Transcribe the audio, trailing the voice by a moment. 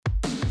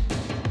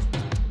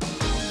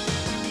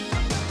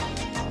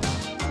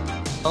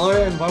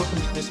Hello and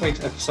welcome to this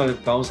week's episode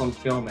of Goals on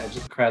Film, Edge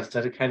of the Crowd's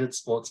dedicated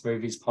sports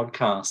movies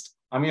podcast.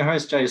 I'm your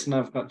host, Jason.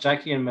 I've got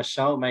Jackie and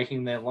Michelle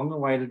making their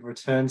long-awaited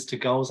returns to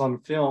Goals on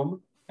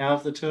Film. How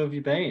have the two of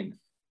you been?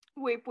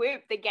 Whoop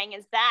whoop, the gang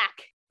is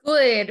back.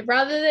 Good.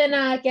 Rather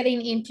than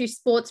getting into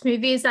sports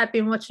movies, I've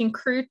been watching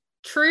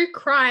true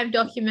crime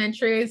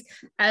documentaries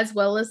as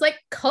well as like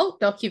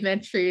cult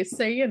documentaries.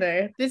 So,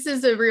 this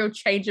is a real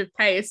change of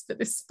pace, but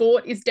the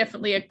sport is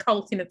definitely a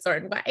cult in its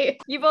own way.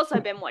 You've also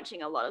been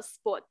watching a lot of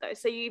sport though,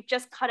 so you've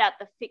just cut out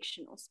the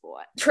fictional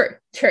sport. True.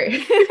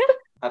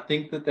 I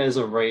think that there's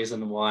a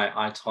reason why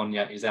I,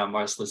 Tonya is our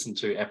most listened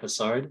to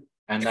episode,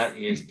 and that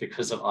is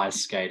because of ice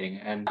skating.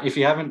 And if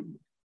you haven't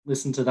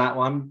listened to that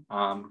one,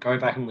 go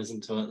back and listen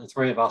to it. The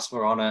three of us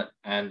were on it,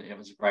 and it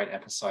was a great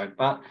episode.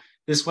 But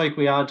this week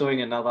we are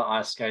doing another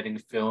ice skating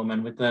film,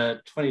 and with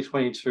the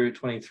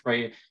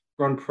 2022-23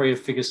 Grand Prix of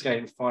Figure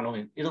Skating final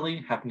in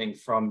Italy happening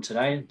from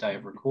today, day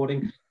of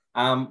recording,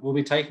 we'll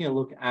be taking a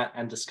look at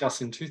and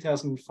discussing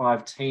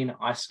 2005 teen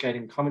ice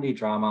skating comedy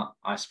drama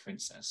Ice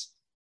Princess.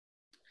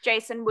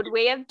 Jason, would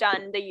we have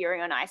done the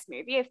Yuri on Ice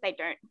movie if it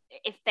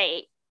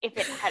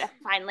had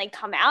finally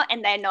come out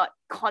and they're not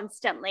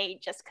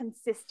just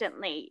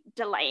consistently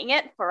delaying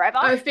it forever?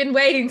 I've been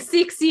waiting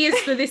 6 years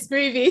for this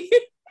movie.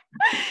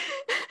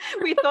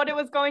 We thought it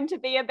was going to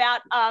be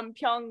about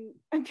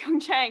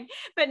Pyeongchang,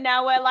 but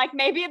now we're like,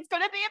 maybe it's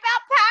going to be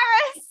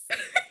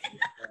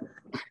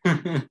about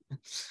Paris.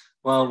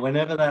 Well,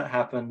 whenever that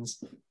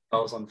happens,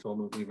 Goals on Film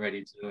will be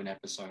ready to do an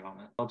episode on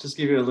it. I'll just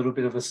give you a little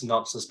bit of a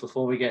synopsis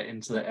before we get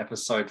into the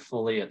episode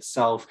fully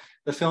itself.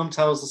 The film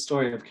tells the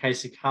story of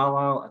Casey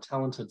Carlisle, a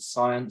talented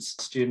science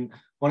student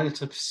wanting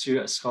to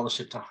pursue a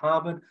scholarship to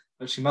Harvard,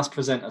 but she must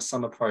present a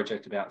summer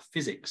project about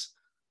physics.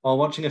 While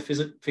watching a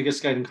figure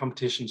skating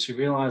competition, she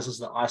realizes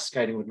that ice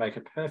skating would make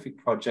a perfect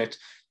project,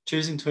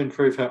 choosing to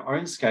improve her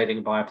own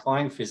skating by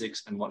applying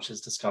physics and what she's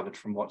discovered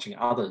from watching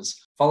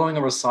others. Following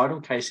a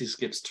recital, Casey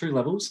skips 2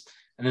 levels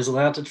and is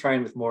allowed to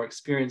train with more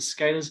experienced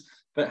skaters,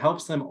 but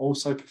helps them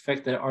also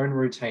perfect their own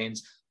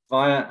routines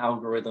via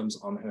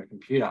algorithms on her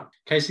computer.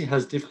 Casey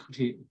has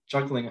difficulty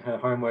juggling her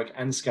homework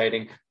and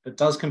skating, but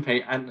does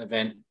compete at an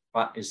event,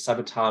 but is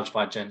sabotaged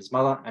by Jen's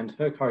mother and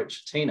her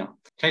coach, Tina.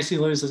 Casey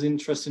loses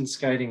interest in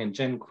skating and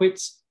Jen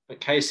quits, but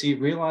Casey,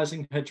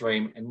 realizing her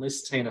dream,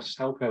 enlists Tina to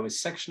help her with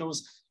sectionals,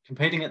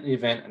 competing at the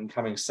event and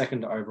coming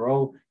second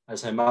overall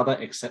as her mother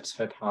accepts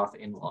her path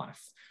in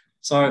life.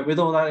 So with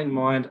all that in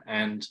mind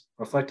and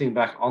reflecting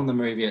back on the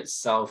movie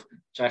itself,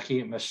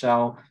 Jackie,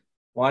 Michelle,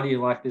 why do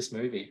you like this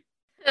movie?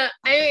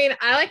 I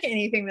like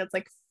anything that's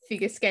like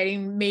figure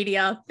skating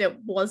media that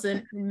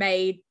wasn't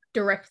made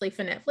directly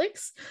for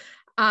Netflix.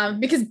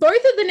 Because both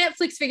of the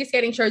Netflix figure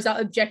skating shows are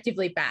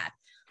objectively bad.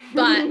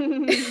 But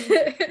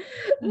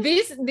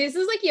this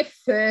is like your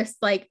first,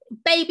 like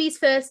baby's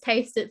first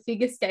taste at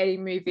figure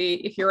skating movie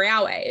if you're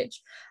our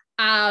age.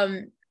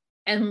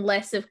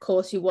 Unless, of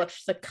course, you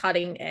watch The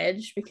Cutting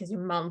Edge because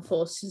your mum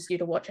forces you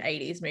to watch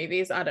 80s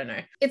movies. I don't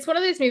know. It's one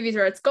of those movies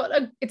where it's got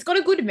a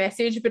good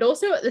message, but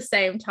also at the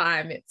same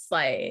time, it's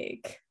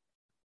like,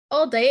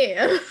 oh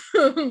damn,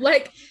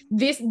 like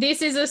this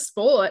is a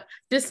sport,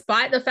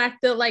 despite the fact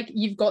that like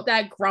you've got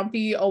that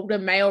grumpy older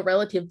male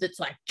relative that's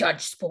like,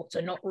 judge sports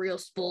are not real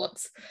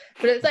sports.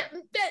 But it's like,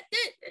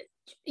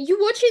 you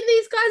watching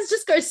these guys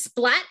just go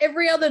splat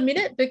every other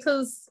minute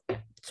because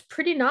it's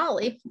pretty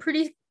gnarly,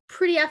 pretty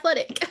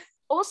athletic.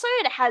 Also,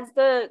 it has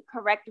the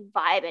correct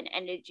vibe and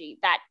energy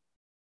that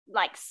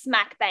like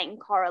smack bang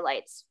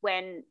correlates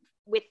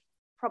with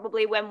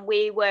probably when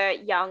we were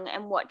young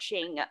and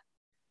watching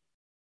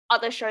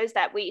other shows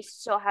that we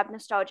still have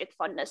nostalgic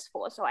fondness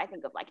for. So I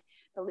think of like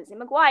the Lizzie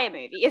McGuire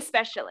movie,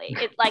 especially.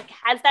 It like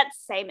has that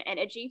same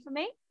energy for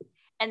me,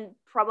 and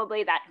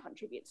probably that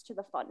contributes to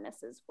the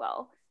fondness as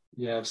well.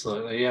 Yeah,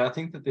 absolutely. Yeah, I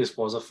think that this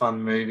was a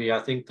fun movie. I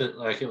think that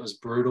like it was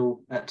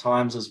brutal at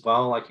times as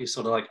well. Like you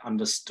sort of like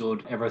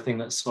understood everything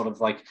that sort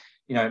of like,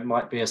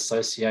 might be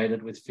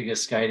associated with figure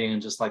skating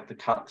and just like the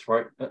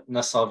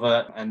cutthroatness of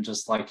it and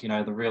just like,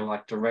 the real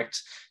like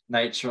direct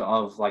nature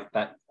of like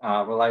that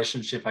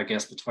relationship, I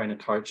guess, between a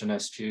coach and her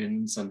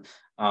students. And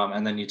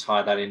then you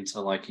tie that into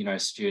like,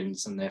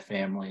 students and their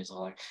families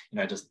or like,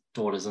 just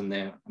daughters and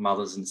their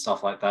mothers and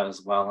stuff like that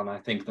as well. And I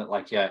think that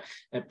like, yeah,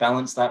 it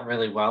balanced that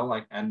really well,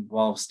 like, and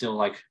while still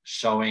like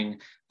showing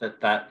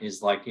that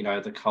is like,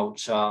 the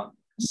culture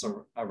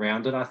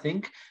around it, I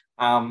think.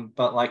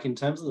 But like in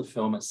terms of the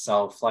film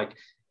itself, like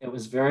it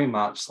was very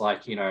much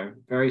like,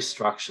 very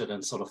structured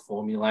and sort of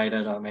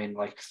formulated. I mean,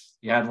 like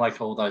you had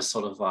like all those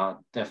sort of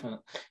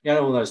you had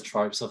all those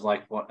tropes of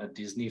like what a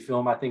Disney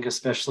film, I think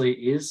especially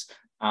is.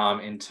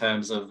 In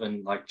terms of,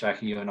 and like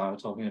Jackie, you and I were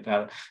talking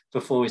about it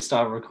before we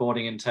started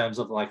recording, in terms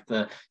of like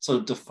the sort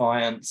of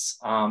defiance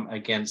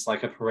against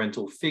like a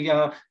parental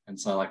figure. And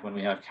so like when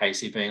we have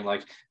Casey being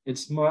like,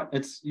 it's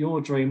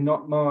your dream,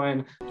 not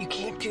mine. You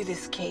can't do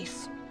this,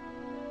 Case.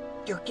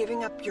 You're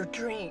giving up your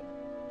dream.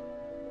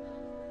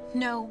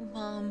 No,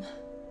 Mom.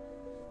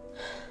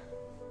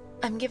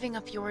 I'm giving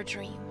up your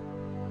dream.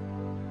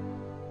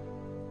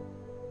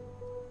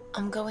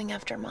 I'm going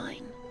after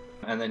mine.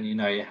 And then, you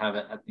have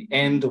it at the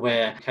end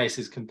where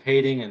Casey's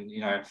competing and,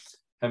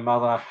 her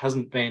mother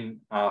hasn't been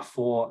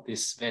for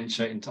this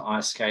venture into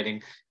ice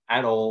skating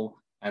at all.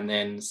 And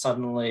then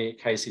suddenly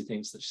Casey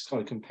thinks that she's got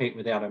to compete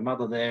without her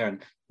mother there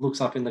and looks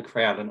up in the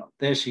crowd and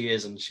there she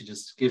is and she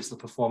just gives the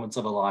performance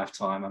of a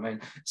lifetime. I mean,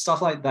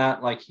 stuff like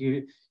that,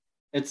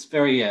 it's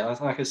very,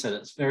 like I said,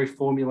 it's very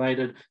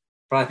formulated.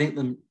 But I think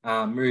the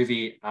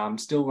movie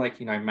still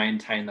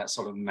maintain that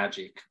sort of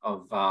magic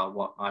of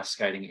what ice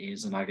skating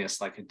is, and I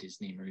guess like a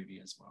Disney movie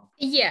as well.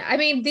 Yeah, I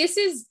mean, this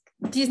is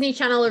Disney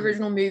Channel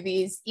original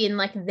movies in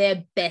like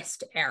their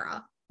best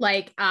era.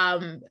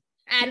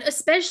 And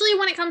especially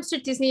when it comes to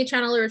Disney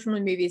Channel original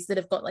movies that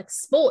have got like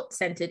sport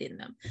centered in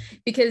them,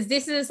 because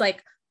this is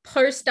like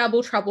post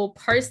Double Trouble,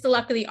 post The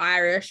Luck of the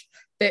Irish,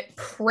 but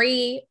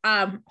pre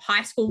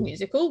High School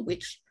Musical,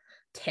 which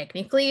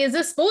technically is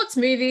a sports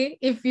movie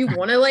if you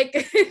want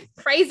to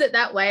phrase it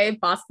that way.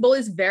 Basketball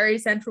is very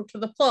central to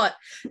the plot.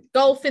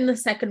 Golf in the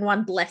second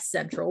one, less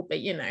central, but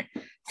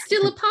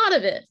still a part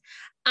of it.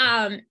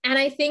 And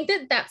I think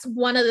that that's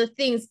one of the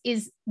things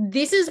is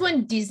this is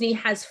when Disney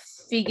has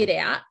figured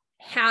out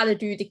how to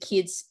do the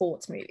kids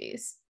sports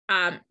movies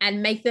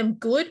and make them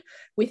good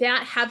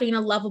without having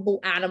a lovable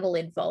animal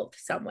involved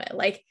somewhere.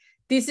 Like,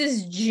 this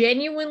is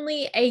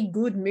genuinely a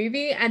good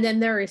movie, and then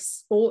there is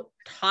sport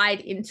tied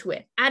into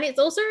it. And it's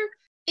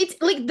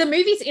like the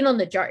movie's in on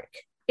the joke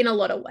in a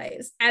lot of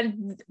ways.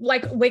 And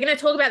like, we're going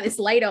to talk about this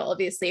later,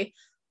 obviously,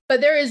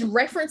 but there is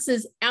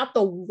references out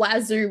the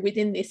wazoo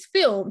within this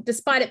film,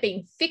 despite it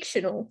being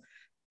fictional,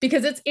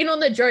 because it's in on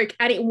the joke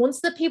and it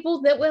wants the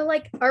people that were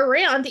like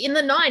around in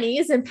the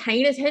 90s and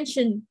paying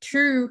attention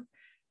to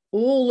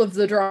all of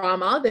the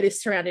drama that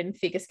is surrounding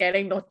figure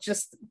skating, not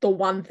just the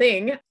one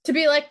thing, to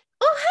be like,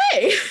 oh,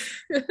 hey,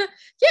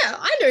 yeah,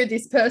 I know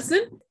this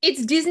person.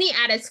 It's Disney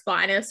at its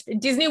finest.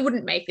 Disney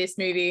wouldn't make this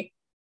movie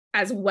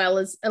as well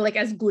as,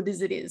 as good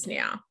as it is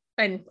now.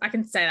 And I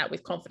can say that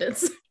with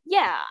confidence.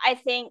 Yeah, I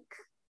think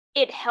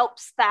it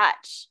helps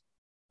that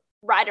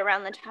right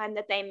around the time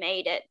that they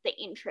made it, the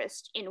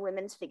interest in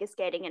women's figure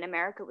skating in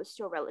America was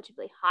still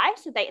relatively high.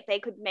 So they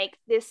could make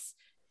this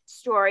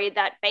story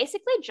that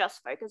basically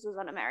just focuses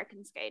on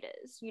American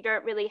skaters. You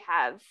don't really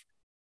have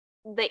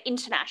the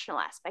international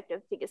aspect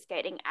of figure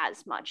skating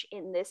as much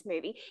in this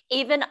movie,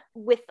 even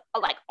with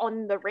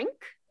on the rink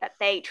that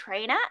they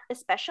train at,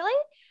 especially.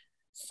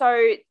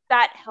 So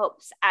that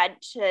helps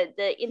add to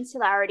the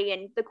insularity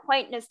and the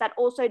quaintness that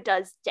also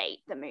does date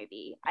the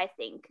movie, I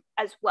think,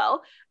 as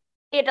well.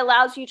 It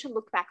allows you to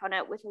look back on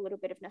it with a little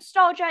bit of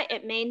nostalgia.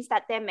 It means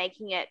that they're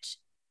making it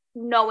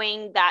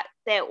knowing that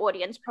their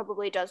audience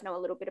probably does know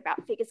a little bit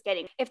about figure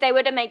skating. If they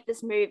were to make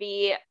this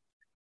movie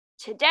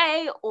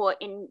today or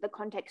in the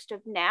context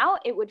of now,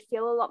 it would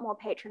feel a lot more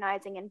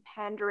patronizing and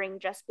pandering,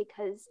 just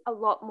because a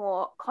lot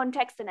more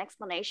context and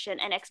explanation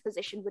and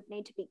exposition would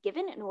need to be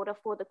given in order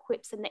for the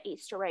quips and the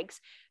Easter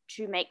eggs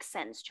to make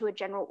sense to a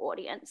general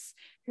audience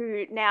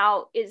who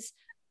now is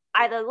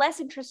either less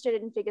interested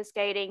in figure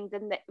skating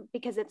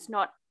because it's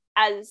not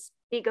as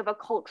big of a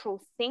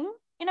cultural thing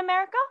in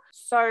America.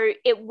 So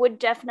it would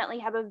definitely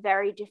have a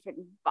very different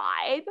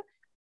vibe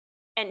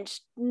and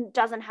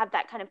doesn't have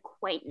that kind of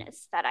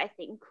quaintness that I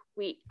think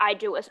I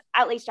do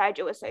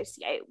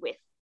associate with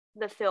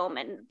the film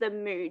and the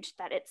mood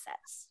that it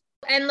sets.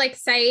 And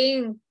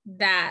saying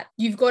that,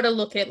 you've got to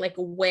look at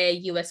where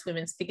US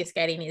women's figure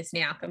skating is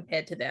now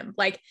compared to them.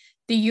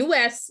 The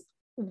US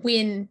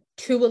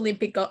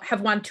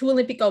have won 2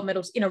 Olympic gold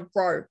medals in a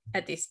row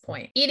at this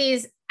point. It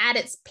is at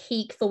its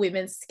peak for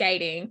women's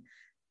skating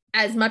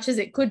as much as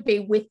it could be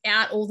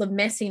without all the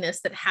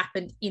messiness that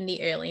happened in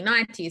the early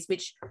 90s,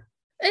 which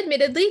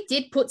admittedly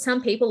did put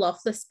some people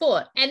off the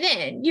sport. And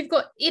then you've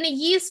got, in a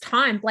year's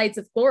time, Blades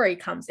of Glory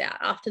comes out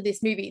after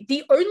this movie.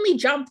 The only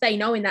jump they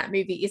know in that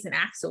movie is an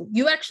axel.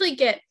 You actually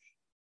get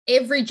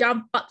every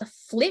jump but the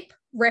flip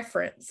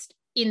referenced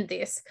in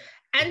this.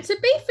 And to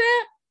be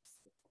fair,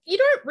 you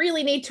don't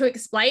really need to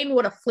explain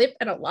what a flip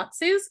and a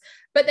Lutz is,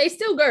 but they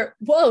still go,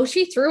 whoa,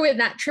 she threw in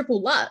that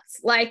triple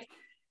Lutz.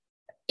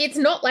 It's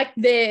not like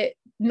they're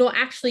not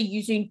actually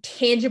using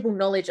tangible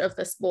knowledge of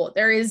the sport.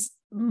 There is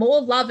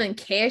more love and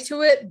care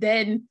to it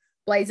than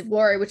Blades of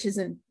Glory, which is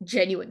a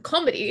genuine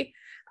comedy,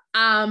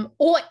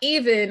 or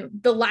even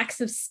the likes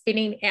of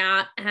Spinning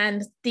Out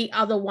and the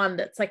other one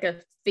that's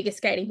a figure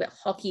skating but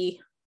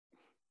hockey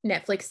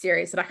Netflix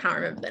series that I can't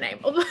remember the name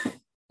of.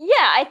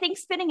 Yeah, I think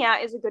Spinning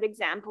Out is a good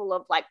example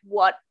of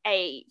what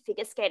a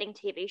figure skating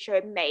TV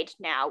show made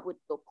now would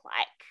look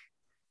like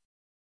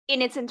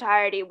in its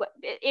entirety.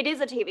 It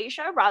is a TV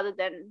show rather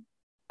than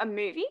a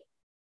movie,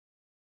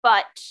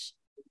 but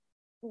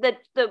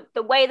the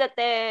way that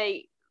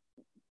they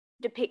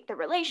depict the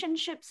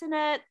relationships in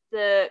it,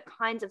 the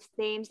kinds of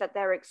themes that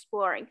they're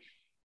exploring,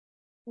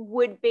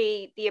 would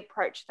be the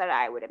approach that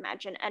I would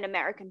imagine an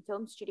American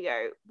film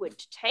studio would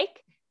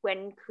take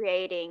when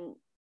creating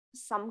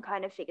some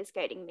kind of figure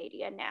skating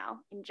media now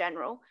in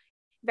general.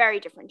 Very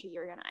different to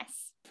Yuri on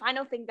Ice.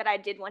 Final thing that I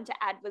did want to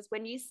add was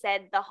when you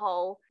said the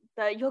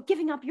 "you're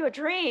giving up your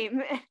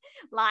dream"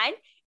 line,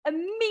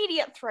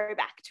 immediate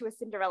throwback to A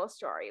Cinderella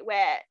Story,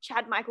 where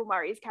Chad Michael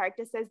Murray's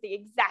character says the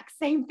exact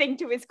same thing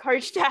to his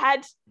coach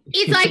dad.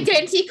 It's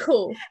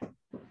identical.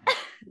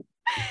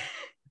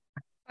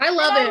 I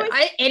love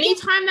it.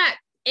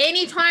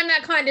 Anytime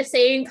that kind of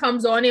scene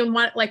comes on in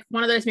one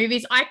of those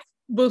movies, I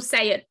will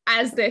say it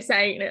as they're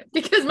saying it,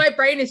 because my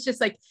brain is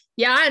just like,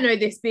 yeah, I know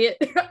this bit.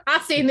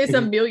 I've seen this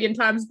a million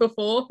times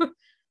before.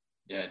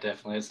 Yeah,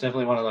 definitely. It's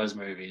definitely one of those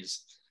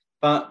movies.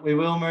 But we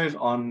will move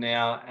on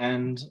now,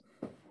 and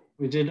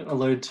we did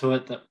allude to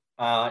it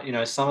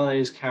that some of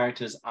these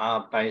characters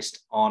are based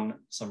on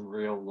some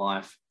real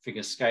life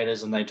figure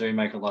skaters, and they do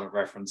make a lot of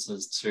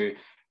references to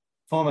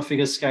former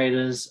figure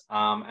skaters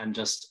and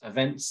just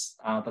events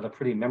that are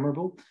pretty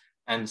memorable.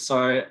 And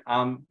so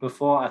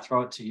before I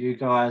throw it to you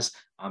guys,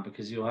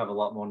 because you'll have a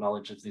lot more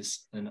knowledge of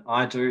this than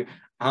I do,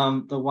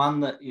 the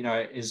one that,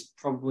 is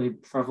probably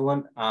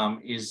prevalent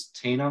is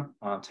Tina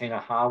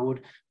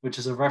Harwood, which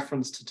is a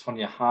reference to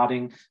Tonya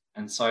Harding.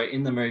 And so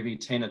in the movie,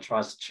 Tina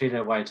tries to cheat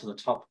her way to the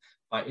top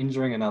by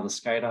injuring another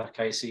skater,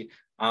 Casey,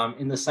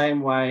 in the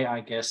same way, I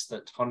guess,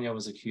 that Tonya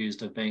was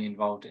accused of being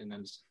involved in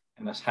an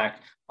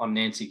attack on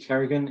Nancy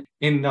Kerrigan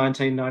in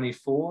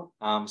 1994.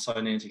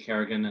 So Nancy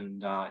Kerrigan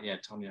and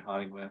Tonya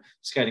Harding were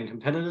skating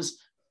competitors.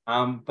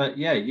 But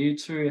yeah, you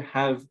two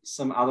have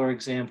some other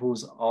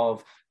examples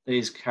of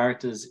these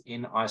characters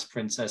in Ice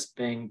Princess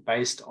being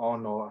based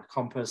on or a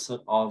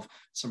composite of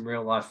some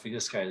real life figure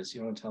skaters.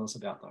 You want to tell us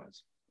about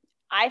those?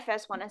 I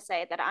first want to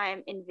say that I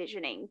am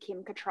envisioning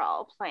Kim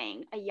Cattrall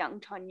playing a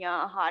young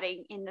Tonya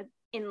Harding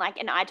in like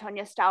an I,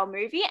 Tonya style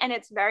movie, and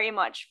it's very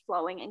much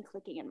flowing and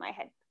clicking in my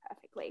head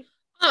perfectly.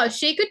 Oh,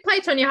 she could play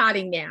Tonya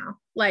Harding now.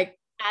 Like,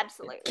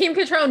 absolutely. Kim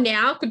Cattrall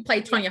now could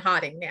play Tonya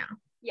Harding now.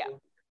 Yeah.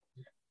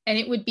 And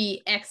it would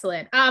be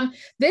excellent.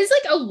 There's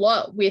like a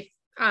lot with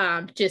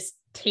just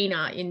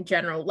Tina in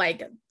general.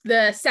 Like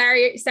the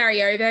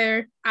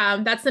Sarajevo,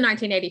 that's the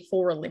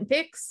 1984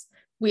 Olympics,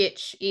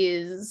 which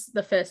is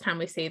the first time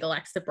we see the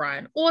likes of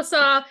Brian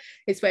Orsa.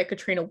 It's where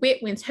Katrina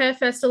Witt wins her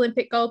first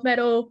Olympic gold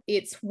medal.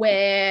 It's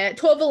where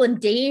Torvill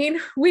and Dean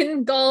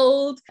win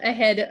gold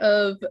ahead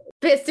of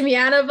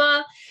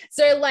Bestemianova.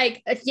 So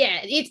like,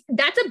 yeah,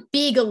 that's a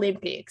big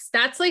Olympics.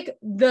 That's like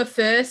the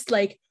first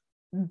like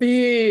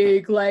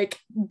big like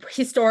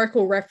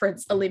historical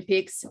reference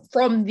Olympics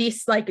from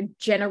this like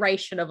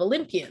generation of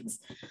Olympians.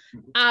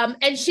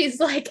 And she's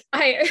like,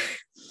 I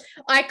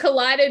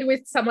collided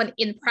with someone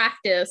in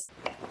practice.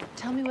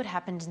 Tell me what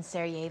happened in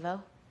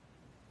Sarajevo.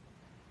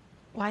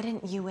 Why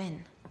didn't you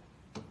win?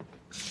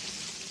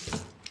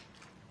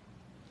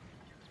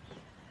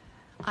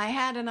 I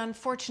had an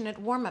unfortunate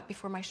warm-up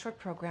before my short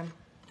program.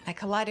 I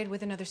collided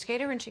with another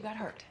skater and she got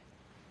hurt.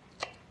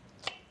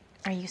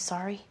 Are you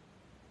sorry?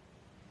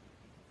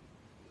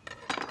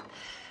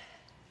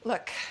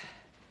 Look,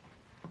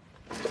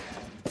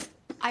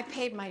 I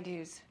paid my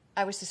dues.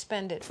 I was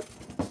suspended.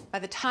 By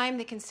the time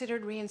they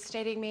considered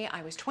reinstating me,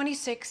 I was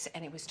 26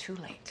 and it was too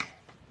late.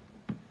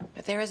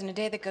 But there isn't a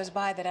day that goes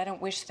by that I don't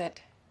wish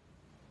that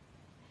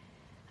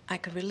I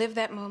could relive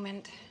that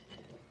moment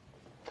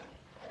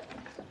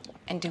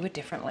and do it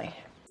differently.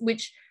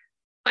 Which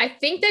I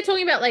think they're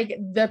talking about like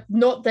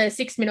not the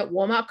 6-minute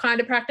warm-up kind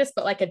of practice,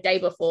 but like a day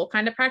before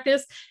kind of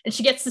practice. And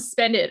she gets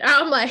suspended. And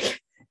I'm like,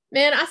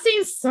 man,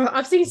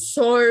 I've seen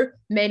so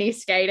many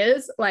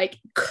skaters like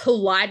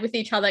collide with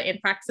each other in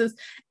practices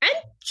and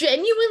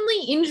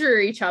genuinely injure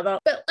each other.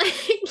 But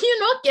like, you're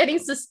not getting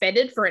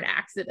suspended for an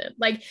accident.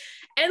 Like,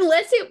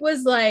 unless it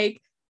was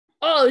like,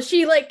 oh,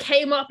 she like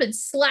came up and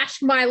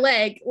slashed my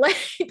leg, like,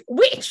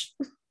 which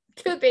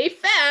to be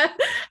fair,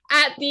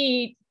 at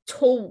the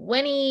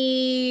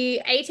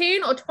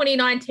 2018 or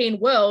 2019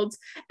 Worlds,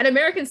 an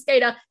American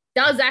skater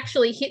does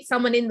actually hit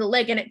someone in the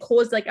leg and it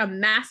caused like a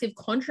massive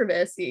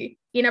controversy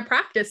in a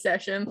practice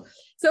session.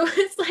 So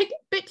it's like,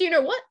 but you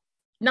know what?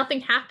 Nothing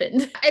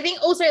happened. I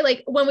think also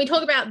like when we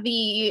talk about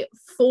the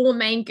 4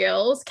 main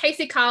girls,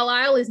 Casey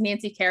Carlisle is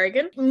Nancy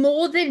Kerrigan,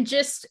 more than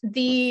just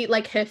the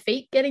like her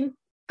feet getting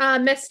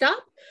messed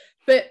up,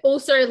 but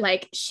also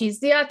like she's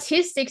the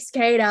artistic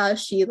skater.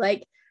 She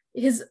like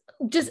is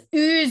just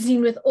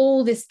oozing with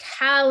all this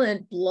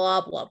talent,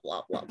 blah, blah,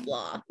 blah, blah,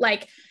 blah.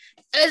 Like,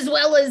 as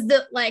well as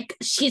that, like,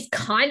 she's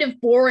kind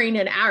of boring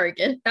and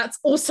arrogant. That's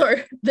also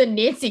the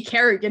Nancy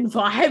Kerrigan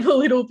vibe a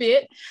little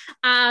bit.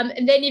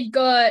 And then you've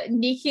got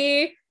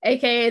Nikki,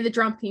 aka the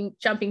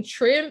jumping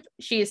shrimp.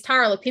 She is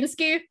Tara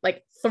Lipinski,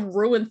 like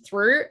through and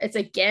through. It's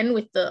again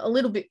with a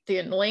little bit the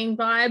annoying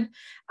vibe.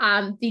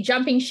 The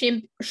jumping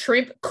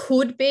shrimp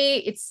could be,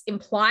 it's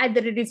implied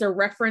that it is a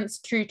reference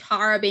to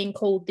Tara being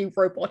called the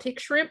robotic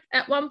shrimp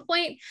at one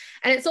point.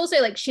 And it's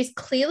also like she's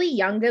clearly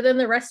younger than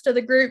the rest of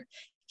the group.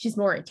 She's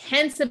more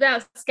intense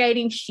about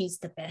skating. She's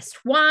the best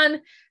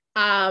one.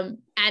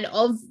 And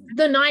of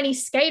the 90s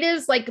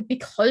skaters, like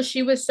because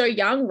she was so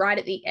young right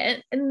at the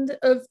end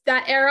of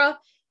that era,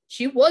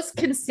 she was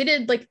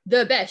considered like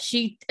the best.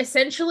 She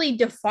essentially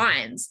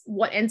defines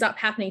what ends up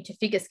happening to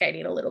figure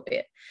skating a little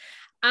bit.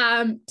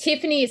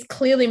 Tiffany is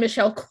clearly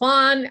Michelle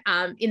Kwan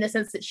in the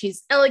sense that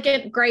she's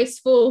elegant,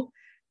 graceful.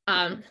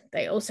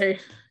 They also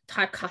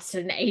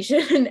typecasted an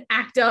Asian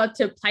actor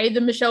to play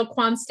the Michelle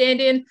Kwan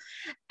stand-in.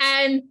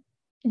 And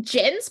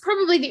Jen's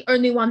probably the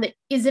only one that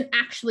isn't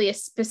actually a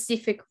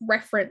specific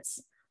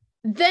reference.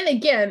 Then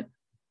again,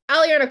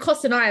 Aliona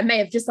Kostanaya may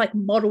have just like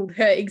modeled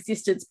her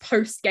existence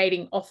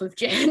post-skating off of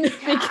Jen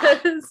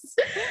because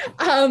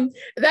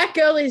that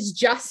girl is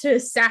just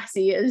as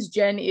sassy as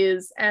Jen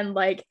is, and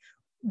like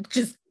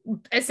just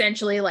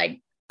essentially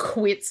like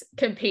quits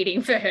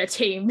competing for her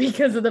team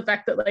because of the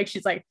fact that like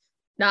she's like,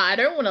 nah, I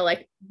don't want to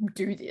like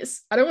do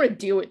this. I don't want to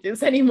deal with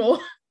this anymore.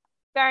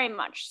 Very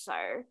much so.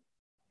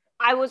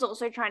 I was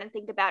also trying to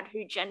think about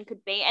who Jen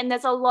could be, and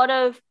there's a lot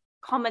of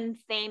common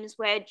themes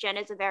where Jen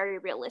is a very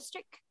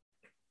realistic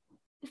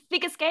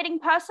figure skating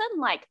person.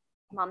 Like,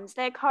 mum's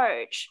their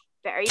coach,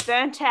 very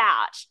burnt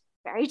out,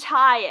 very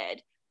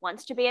tired,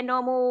 wants to be a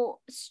normal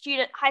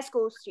student, high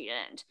school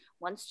student,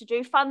 wants to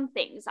do fun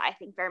things. I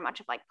think very much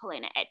of like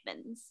Paulina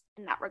Edmonds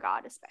in that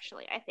regard,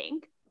 especially, I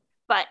think.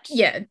 But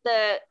yeah,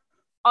 the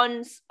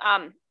on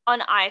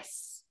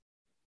ice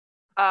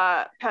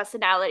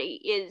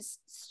personality is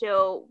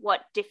still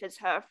what differs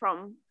her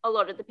from a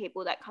lot of the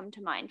people that come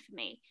to mind for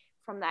me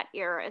from that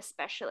era,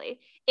 especially.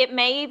 It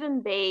may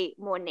even be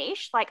more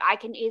niche. Like, I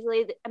can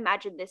easily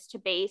imagine this to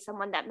be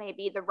someone that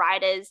maybe the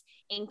writers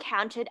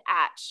encountered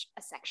at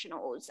a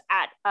sectionals,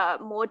 at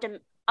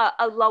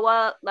a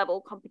lower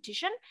level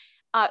competition,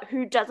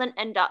 who doesn't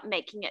end up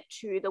making it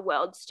to the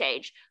world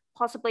stage,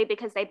 possibly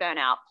because they burn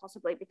out,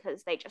 possibly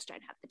because they just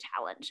don't have the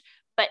talent.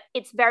 But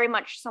it's very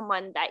much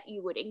someone that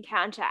you would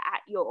encounter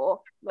at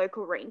your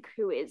local rink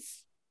who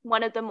is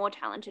one of the more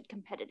talented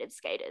competitive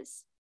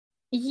skaters.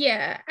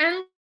 Yeah,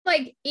 and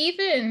like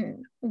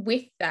even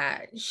with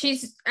that,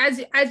 she's as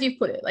you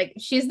put it, like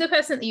she's the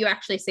person that you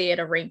actually see at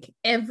a rink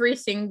every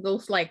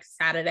single like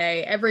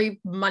Saturday,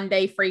 every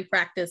Monday free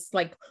practice,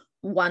 like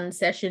one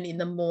session in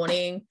the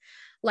morning.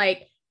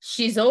 Like,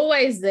 she's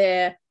always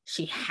there.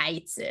 She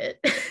hates it,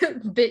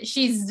 but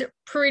she's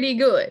pretty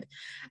good.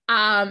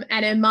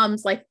 And her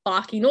mum's like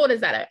barking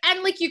orders at her.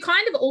 And like, you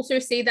kind of also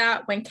see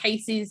that when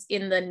Casey's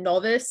in the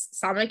novice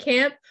summer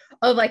camp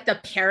of like the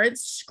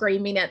parents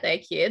screaming at their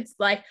kids.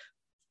 Like,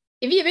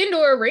 if you've been to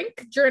a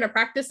rink during a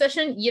practice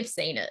session, you've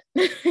seen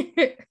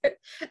it.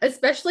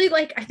 Especially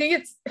like, I think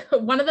it's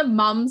one of the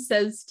mums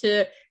says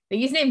to, I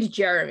think his name's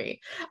Jeremy,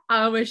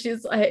 where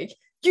she's like,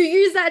 you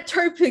use that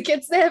toe pick,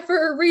 it's there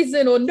for a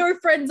reason, or no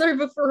friends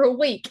over for a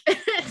week.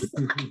 It's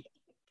like,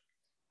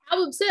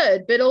 how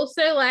absurd. But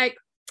also like,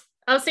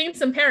 I've seen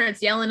some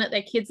parents yelling at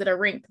their kids at a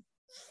rink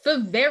for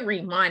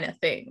very minor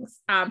things.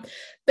 But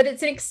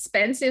it's an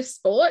expensive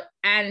sport,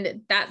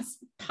 and that's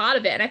part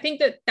of it. And I think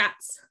that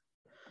that's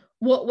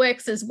what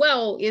works as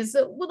well, is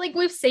that, well, like,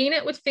 we've seen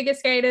it with figure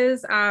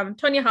skaters.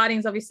 Tonya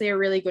Harding's obviously a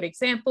really good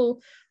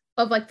example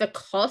of like the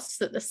costs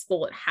that the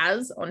sport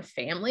has on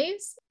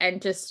families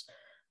and just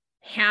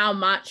how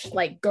much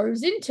like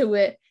goes into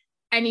it.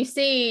 And you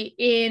see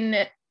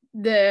in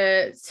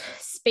the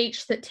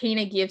speech that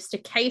Tina gives to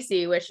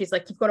Casey, where she's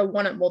like, you've got to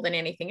want it more than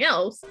anything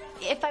else.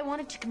 If I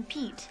wanted to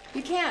compete.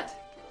 You can't.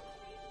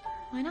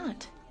 Why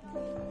not?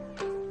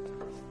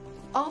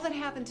 All that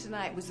happened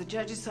tonight was the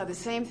judges saw the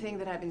same thing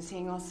that I've been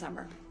seeing all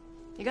summer.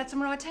 You got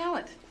some raw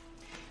talent,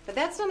 but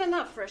that's not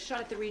enough for a shot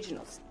at the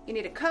regionals. You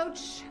need a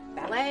coach,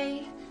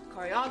 ballet,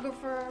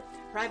 choreographer,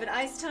 private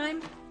ice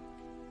time.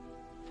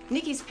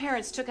 Nikki's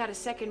parents took out a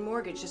second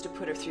mortgage just to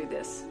put her through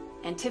this.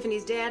 And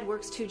Tiffany's dad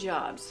works 2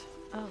 jobs.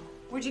 Oh.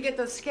 Where'd you get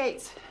those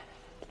skates?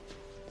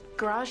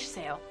 Garage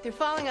sale. They're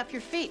falling off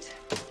your feet.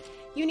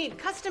 You need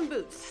custom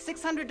boots,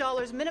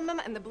 $600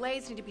 minimum, and the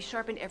blades need to be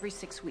sharpened every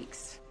 6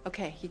 weeks.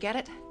 Okay, you get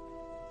it?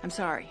 I'm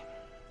sorry.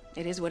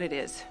 It is what it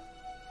is.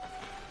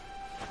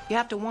 You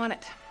have to want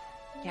it.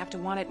 You have to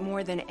want it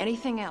more than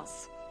anything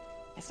else.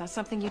 It's not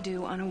something you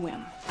do on a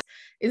whim.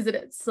 Is that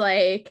it's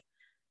like,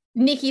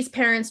 Nikki's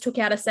parents took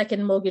out a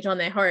second mortgage on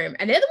their home,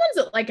 and they're the ones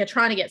that like are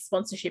trying to get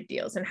sponsorship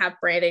deals and have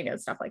branding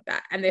and stuff like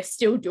that, and they're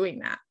still doing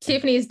that.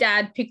 Tiffany's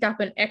dad picked up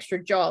an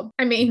extra job.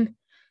 I mean,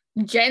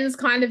 Jen's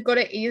kind of got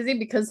it easy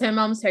because her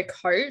mom's her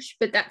coach,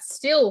 but that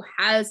still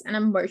has an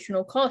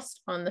emotional cost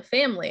on the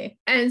family.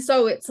 And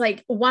so it's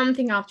like one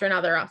thing after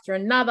another after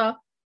another.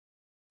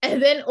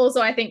 And then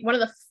also, I think one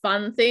of the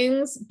fun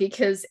things,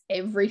 because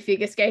every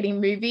figure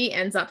skating movie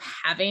ends up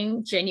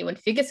having genuine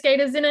figure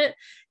skaters in it,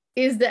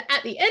 is that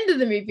at the end of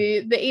the movie,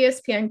 the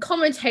ESPN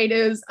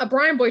commentators are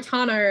Brian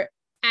Boitano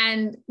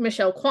and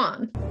Michelle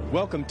Kwan.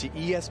 Welcome to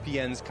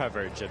ESPN's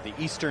coverage of the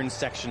Eastern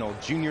Sectional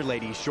Junior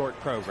Ladies Short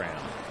Program.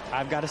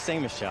 I've got to say,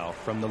 Michelle,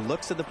 from the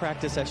looks of the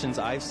practice sessions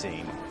I've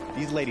seen,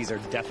 these ladies are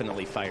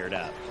definitely fired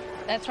up.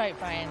 That's right,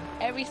 Brian.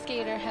 Every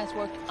skater has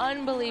worked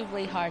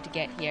unbelievably hard to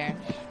get here,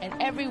 and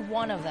every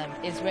one of them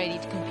is ready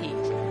to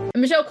compete.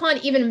 Michelle Kwan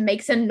even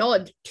makes a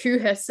nod to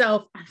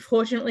herself.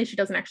 Unfortunately, she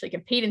doesn't actually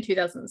compete in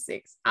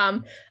 2006,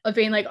 of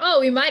being like,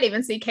 oh, we might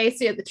even see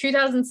Casey at the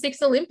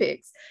 2006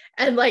 Olympics,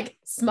 and like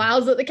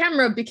smiles at the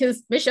camera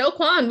because Michelle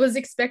Kwan was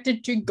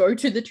expected to go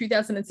to the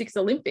 2006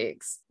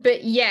 Olympics.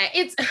 But yeah,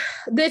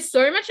 there's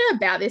so much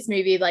about this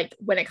movie, like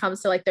when it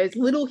comes to like those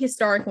little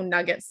historical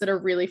nuggets that are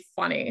really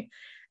funny.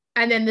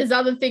 And then there's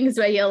other things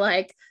where you're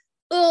like,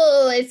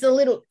 oh, it's a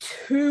little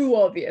too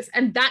obvious.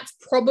 And that's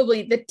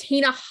probably the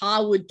Tina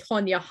Harwood,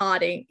 Tonya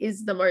Harding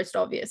is the most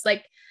obvious.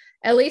 Like,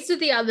 at least with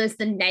the others,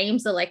 the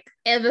names are like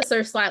ever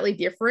so slightly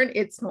different.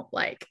 It's not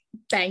like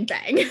bang,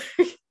 bang.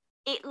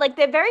 Like,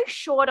 they're very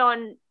short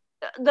on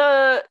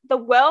the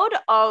world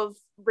of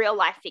real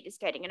life figure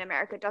skating in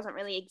America doesn't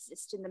really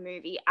exist in the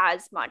movie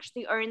as much.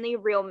 The only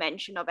real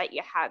mention of it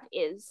you have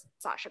is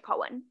Sacha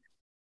Cohen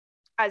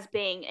as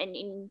being an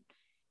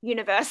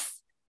in-universe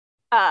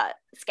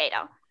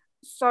skater.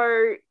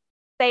 So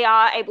they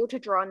are able to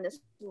draw on this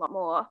a lot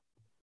more.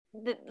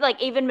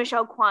 Like, even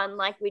Michelle Kwan,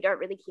 like, we don't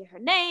really hear her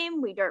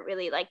name. We don't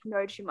really like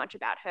know too much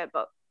about her,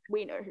 but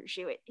we know who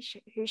she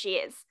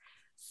is.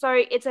 So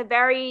it's a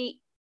very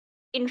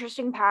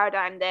interesting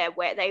paradigm there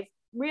where they've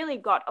really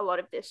got a lot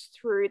of this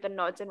through the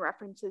nods and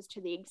references to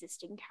the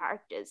existing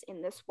characters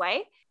in this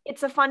way.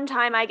 It's a fun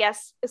time, I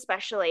guess,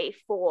 especially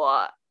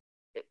for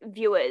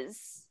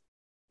viewers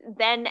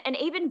then, and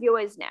even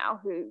viewers now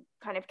who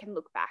kind of can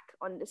look back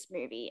on this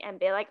movie and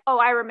be like, oh,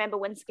 I remember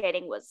when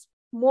skating was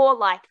more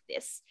like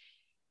this.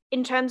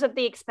 In terms of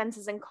the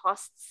expenses and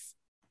costs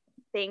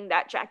thing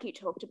that Jackie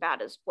talked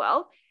about as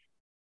well,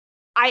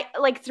 I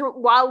like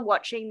while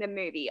watching the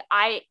movie,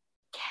 I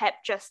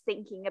kept just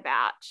thinking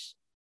about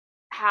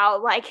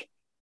how like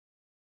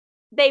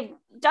they've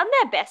done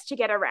their best to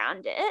get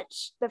around it.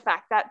 The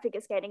fact that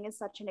figure skating is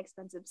such an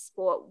expensive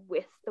sport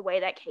with the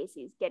way that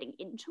Casey's getting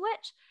into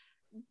it.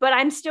 But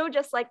I'm still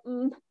just like,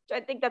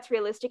 don't think that's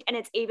realistic. And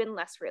it's even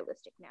less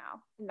realistic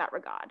now in that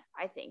regard,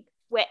 I think,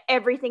 where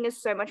everything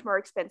is so much more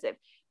expensive.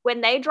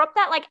 When they drop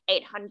that like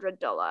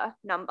 $800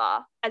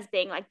 number as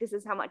being like, this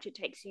is how much it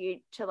takes you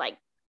to like,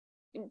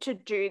 to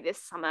do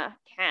this summer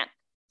camp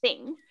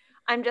thing,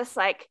 I'm just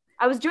like,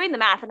 I was doing the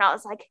math and I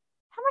was like,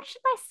 how much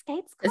did my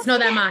skates cost? It's not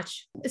that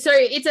much. So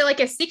it's like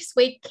a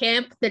 6-week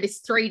camp that is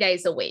 3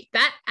 days a week.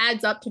 That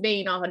adds up to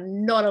being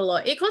not a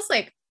lot. It costs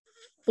like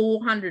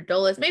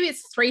 $400, maybe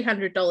it's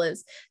 $300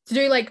 to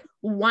do like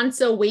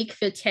once a week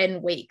for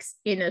 10 weeks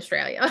in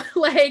Australia.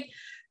 Like,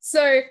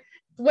 so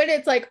when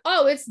it's like,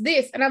 oh, it's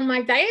this, and I'm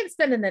like, they ain't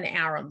spending an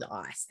hour on the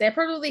ice. They're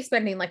probably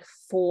spending like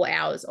 4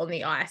 hours on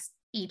the ice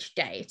each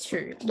day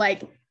too.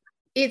 Like,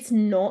 it's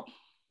not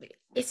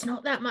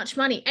that much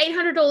money.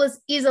 $800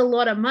 is a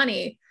lot of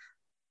money,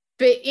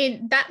 but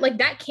in that, like,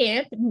 that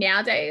camp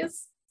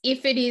nowadays,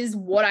 if it is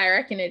what I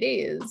reckon it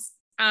is,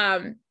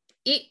 that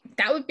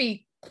would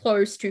be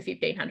close to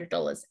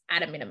 $1,500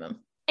 at a minimum.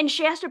 And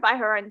she has to buy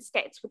her own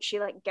skates, which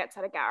she like gets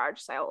at a garage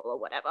sale or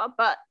whatever.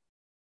 But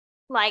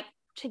like,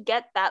 to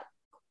get that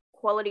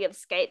quality of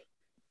skate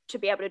to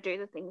be able to do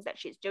the things that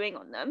she's doing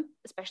on them,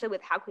 especially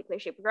with how quickly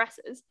she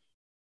progresses,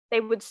 they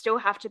would still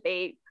have to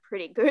be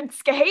pretty good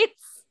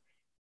skates.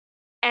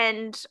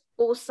 And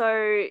also,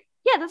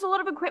 yeah, there's a lot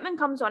of equipment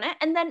comes on it.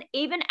 And then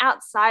even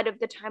outside of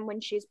the time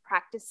when she's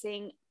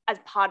practicing as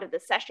part of the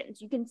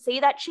sessions, you can see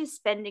that she's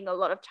spending a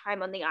lot of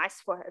time on the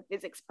ice for her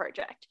physics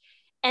project.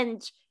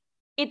 And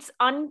it's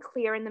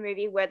unclear in the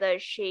movie whether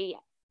she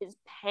is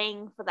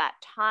paying for that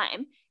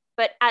time.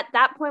 But at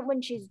that point,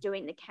 when she's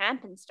doing the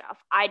camp and stuff,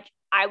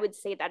 I would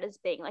see that as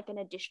being like an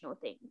additional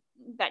thing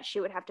that she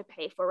would have to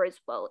pay for as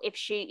well if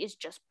she is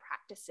just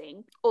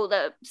practicing all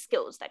the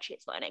skills that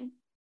she's learning.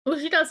 Well,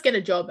 she does get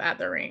a job at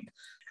the rink.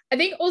 I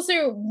think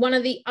also one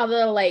of the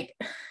other like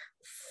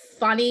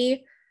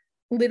funny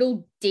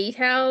little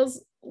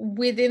details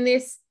within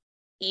this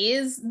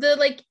is the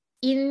like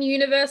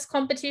in-universe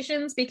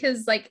competitions,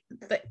 because like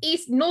the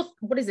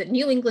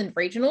New England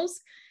regionals,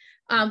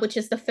 which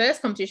is the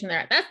first competition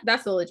they're at,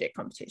 that's a legit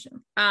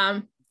competition.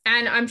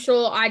 And I'm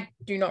sure, I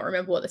do not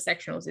remember what the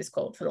sectionals is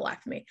called for the life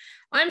of me.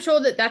 I'm sure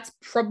that that's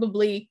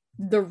probably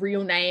the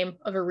real name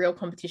of a real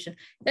competition.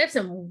 They have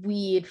some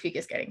weird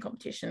figure skating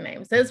competition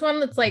names. There's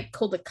one that's like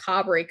called the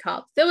Carberry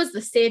Cup. There was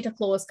the Santa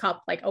Claus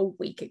Cup like a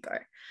week ago.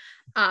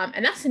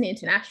 And that's an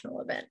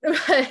international event.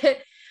 But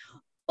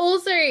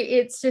also,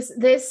 it's just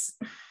this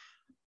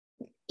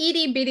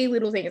itty bitty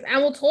little things.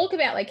 And we'll talk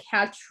about like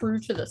how true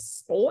to the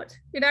sport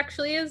it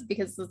actually is,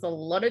 because there's a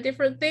lot of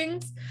different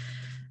things.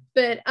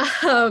 But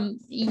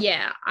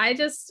yeah, I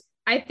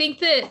think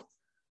that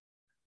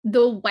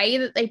the way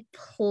that they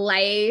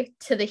play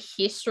to the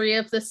history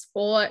of the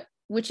sport,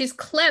 which is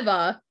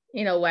clever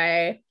in a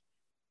way,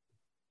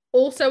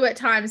 also at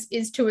times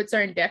is to its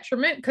own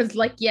detriment, because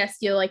like, yes,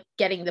 you're like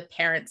getting the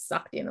parents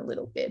sucked in a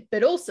little bit,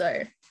 but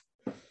also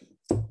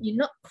you're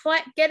not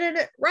quite getting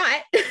it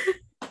right.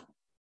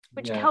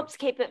 Which helps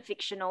keep it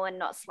fictional and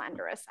not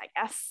slanderous, I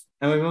guess.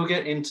 And we will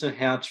get into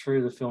how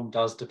true the film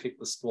does depict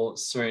the sport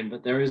soon,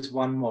 but there is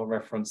one more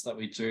reference that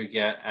we do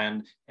get,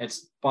 and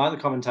it's by the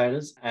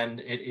commentators,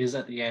 and it is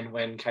at the end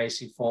when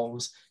Casey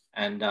falls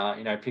and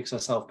picks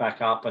herself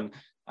back up, and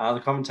the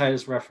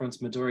commentators reference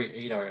Midori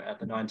Ito at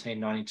the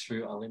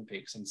 1992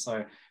 Olympics. And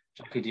so,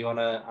 Jackie, do you want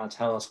to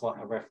tell us what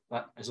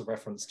that is a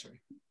reference to?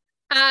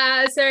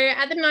 So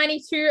at the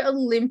 92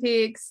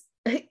 Olympics,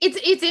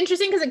 it's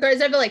interesting because it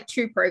goes over like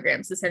two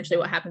programs, essentially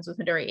what happens with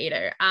Midori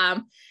Ito.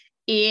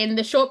 In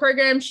the short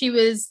program, she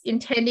was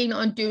intending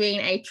on doing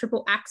a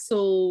triple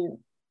axel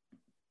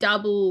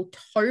double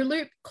toe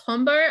loop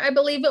combo, I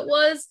believe it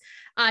was.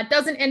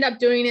 Doesn't end up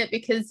doing it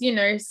because, you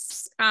know,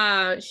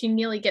 she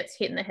nearly gets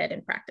hit in the head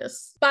in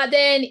practice. But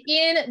then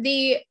in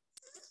the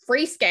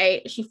free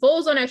skate, she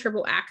falls on her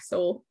triple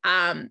axel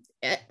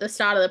at the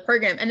start of the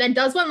program and then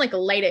does one like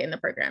later in the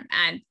program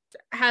and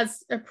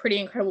has a pretty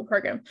incredible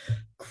program.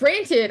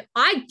 Granted,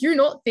 I do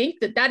not think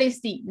that that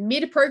is the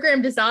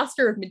mid-program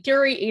disaster of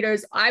Midori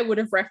Ito's I would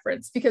have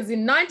referenced, because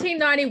in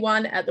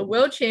 1991 at the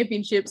World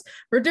Championships,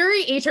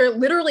 Midori Ito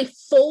literally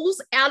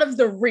falls out of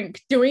the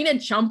rink doing a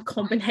jump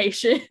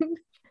combination.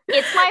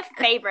 It's my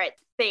favorite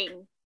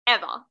thing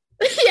ever.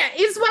 Yeah,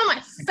 it's one of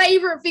my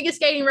favorite figure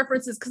skating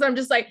references because I'm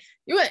just like,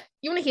 you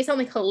want to hear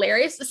something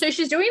hilarious? So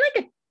she's doing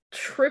like a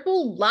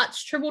triple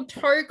lutz, triple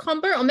toe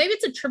combo, or maybe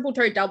it's a triple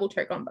toe, double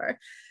toe combo.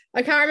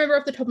 I can't remember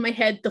off the top of my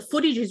head. The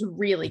footage is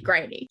really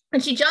grainy.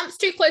 And she jumps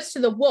too close to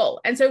the wall.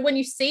 And so when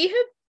you see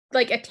her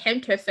like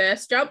attempt her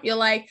first jump, you're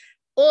like,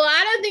 well,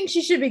 I don't think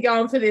she should be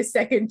going for this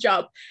second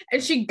jump.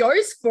 And she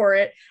goes for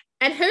it.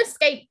 And her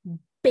skate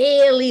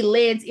barely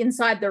lands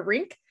inside the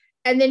rink.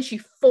 And then she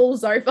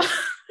falls over.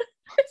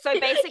 So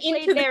basically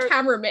into the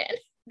cameraman.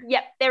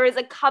 Yep, there is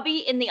a cubby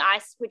in the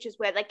ice, which is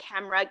where the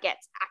camera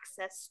gets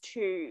access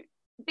to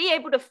be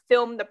able to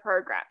film the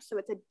program. So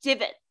it's a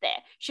divot there.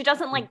 She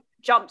doesn't like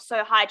jump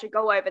so high to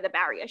go over the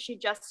barrier. She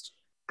just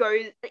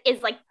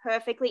is like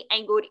perfectly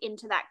angled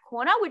into that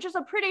corner, which is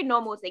a pretty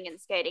normal thing in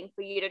skating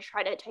for you to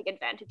try to take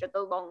advantage of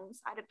the long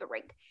side of the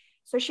rink.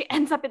 So she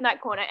ends up in that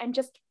corner and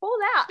just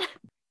falls out.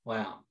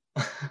 Wow.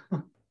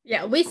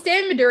 Yeah, we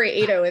stand Midori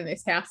Ito in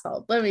this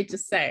household. Let me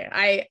just say,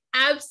 I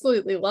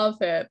absolutely love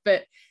her,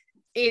 but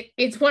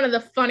it's one of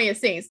the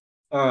funniest things.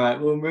 All right,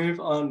 we'll move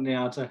on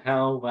now to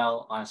how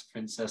well Ice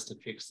Princess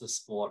depicts the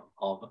sport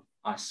of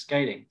ice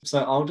skating. So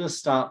I'll just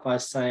start by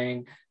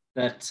saying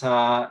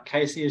that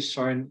Casey is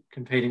shown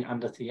competing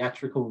under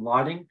theatrical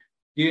lighting.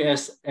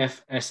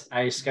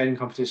 USFSA skating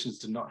competitions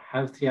do not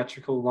have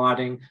theatrical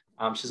lighting.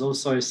 She's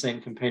also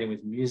seen competing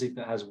with music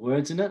that has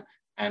words in it.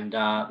 And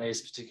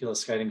these particular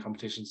skating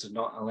competitions do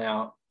not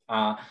allow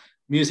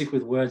music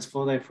with words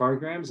for their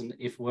programs. And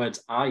if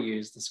words are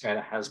used, the skater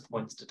has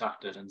points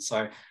deducted. And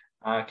so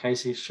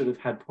Casey should have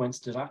had points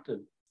deducted.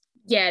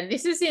 Yeah,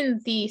 this is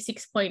in the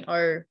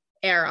 6.0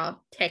 era,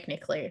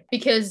 technically,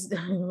 because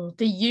the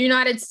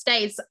United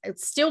States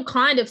still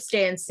kind of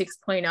stands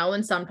 6.0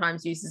 and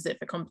sometimes uses it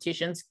for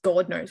competitions.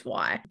 God knows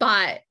why.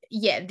 But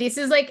yeah, this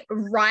is like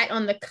right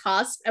on the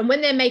cusp. And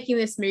when they're making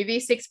this movie,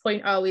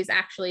 6.0 is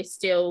actually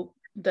still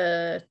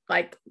the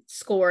like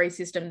scoring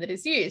system that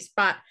is used.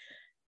 But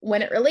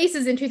when it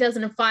releases in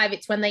 2005,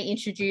 it's when they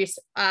introduce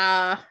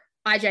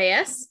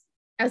IJS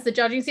as the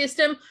judging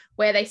system,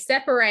 where they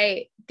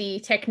separate the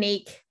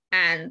technique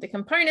and the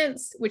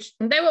components, which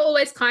they were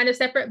always kind of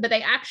separate, but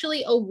they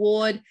actually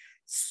award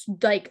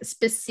like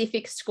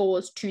specific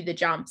scores to the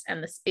jumps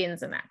and the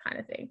spins and that kind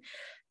of thing.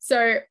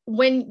 So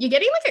when you're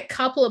getting like a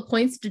couple of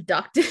points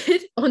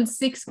deducted on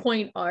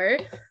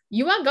 6.0,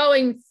 you are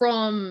going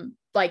from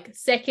like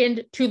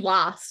second to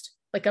last,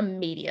 like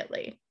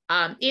immediately.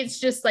 It's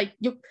just like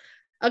you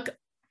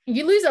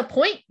lose a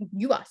point,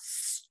 you are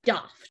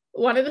stuffed.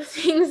 One of the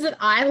things that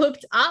I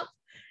looked up,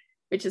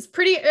 which is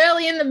pretty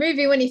early in the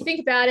movie when you think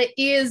about it,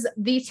 is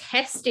the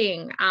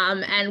testing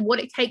and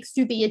what it takes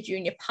to be a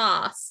junior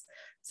pass.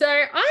 So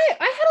I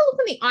had a look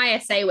on the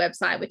ISA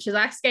website, which is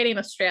Ice Skating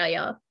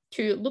Australia,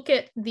 to look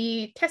at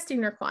the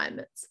testing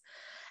requirements.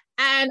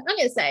 And I'm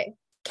going to say,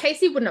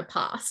 Casey wouldn't have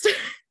passed.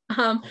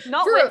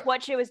 Not with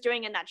what she was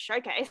doing in that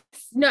showcase.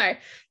 No.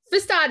 For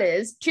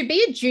starters, to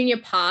be a junior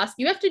pass,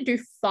 you have to do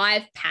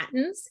 5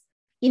 patterns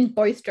in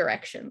both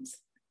directions.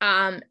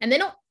 And they're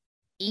not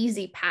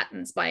easy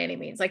patterns by any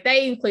means. Like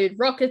they include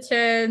rocket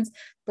turns,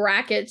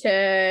 bracket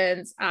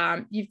turns.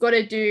 You've got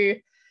to do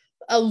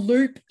a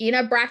loop in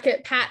a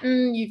bracket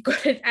pattern. You've got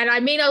to, and I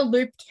mean a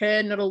loop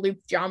turn, not a loop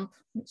jump.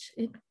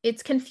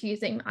 It's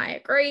confusing, I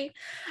agree.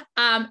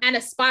 And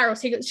a spiral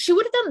sequence. She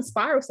would have done the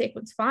spiral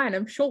sequence fine,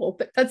 I'm sure,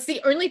 but that's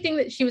the only thing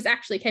that she was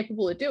actually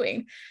capable of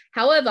doing.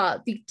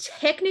 However, the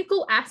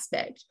technical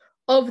aspect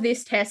of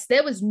this test,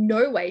 there was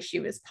no way she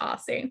was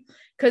passing,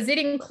 because it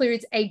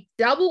includes a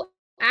double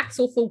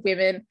axel for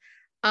women.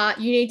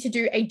 You need to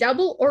do a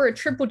double or a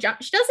triple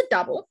jump. She does a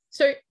double.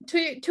 So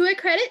to her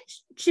credit,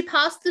 she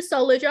passed the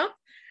solo jump.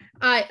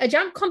 A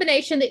jump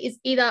combination that is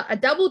either a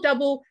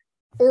double-double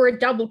or a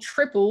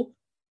double-triple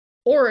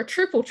or a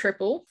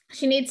triple-triple.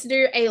 She needs to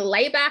do a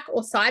layback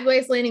or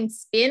sideways leaning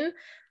spin,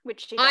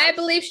 which she does. I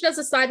believe she does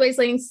a sideways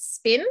leaning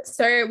spin,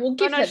 so we'll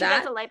give her that.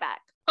 She does a layback.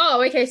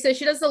 Oh, okay, so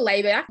she does the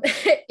layback.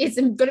 It's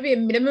going to be a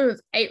minimum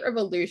of 8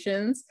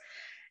 revolutions.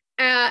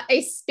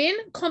 A spin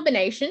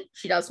combination,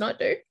 she does not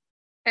do.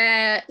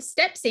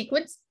 Step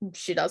sequence,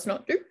 she does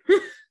not do.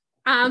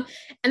 And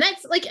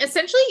that's like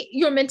essentially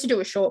you're meant to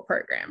do a short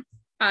program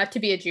to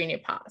be a junior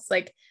pass,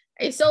 like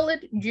a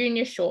solid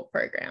junior short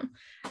program.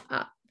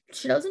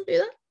 She doesn't do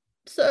that,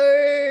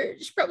 so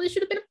she probably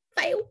should have been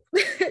a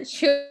fail.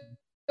 She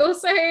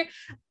also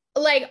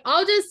like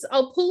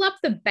I'll pull up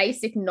the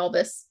basic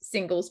novice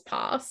singles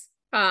pass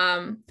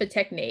for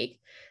technique,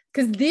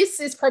 because this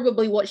is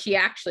probably what she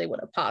actually would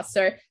have passed.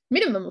 So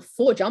minimum of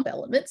 4 jump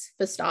elements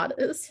for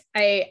starters,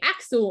 a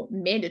axel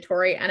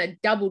mandatory, and a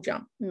double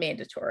jump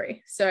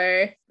mandatory.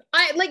 So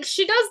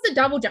she does the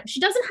double jump. She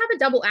doesn't have a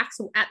double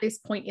axel at this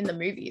point in the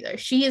movie though.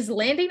 She is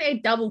landing a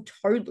double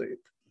toe loop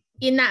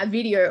in that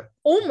video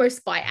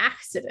almost by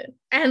accident.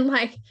 And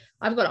like,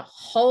 I've got a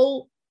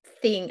whole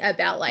thing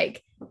about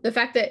like the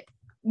fact that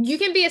you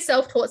can be a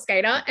self-taught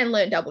skater and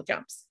learn double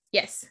jumps.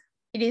 Yes,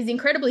 it is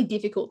incredibly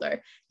difficult though.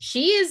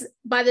 She is,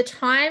 by the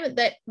time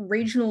that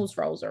regionals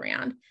rolls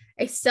around,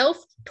 a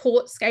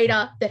self-taught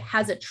skater that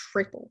has a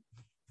triple.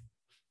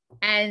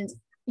 And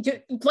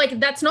like,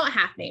 that's not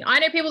happening. I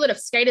know people that have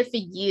skated for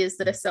years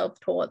that are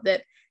self-taught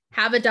that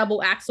have a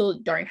double axel,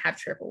 don't have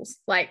triples.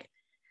 Like,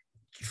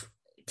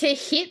 to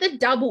hit the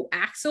double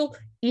axel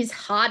is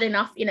hard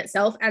enough in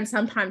itself, and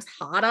sometimes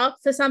harder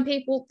for some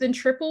people than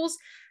triples.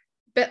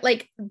 But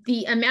like,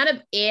 the amount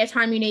of air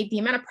time you need, the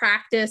amount of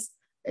practice,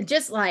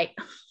 just like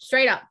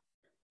straight up,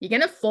 you're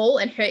going to fall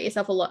and hurt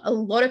yourself a lot. A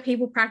lot of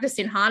people practice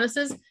in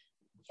harnesses.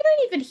 You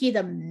don't even hear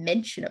the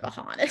mention of a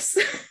harness.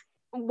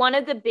 One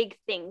of the big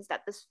things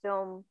that this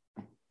film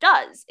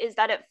does is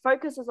that it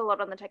focuses a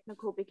lot on the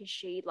technical because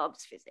she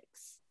loves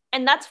physics.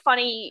 And that's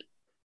funny,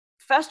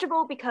 first of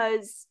all,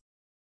 because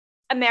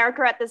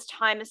America at this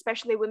time,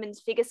 especially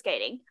women's figure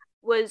skating,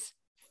 was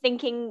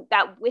thinking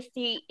that with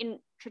the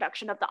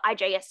introduction of the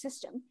IJS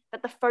system,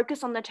 that the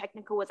focus on the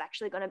technical was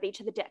actually going to be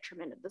to the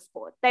detriment of the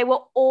sport. They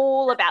were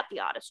all about the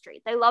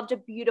artistry. They loved a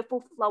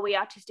beautiful, flowy,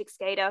 artistic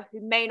skater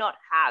who may not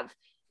have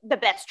the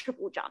best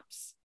triple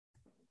jumps.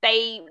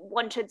 They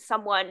wanted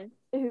someone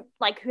who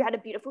had a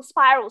beautiful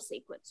spiral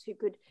sequence, who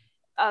could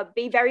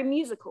be very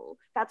musical.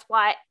 That's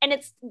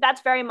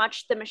very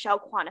much the Michelle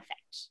Kwan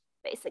effect,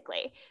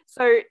 basically.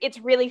 So it's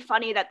really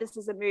funny that this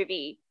is a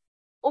movie,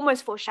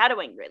 almost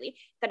foreshadowing really,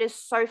 that is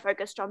so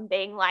focused on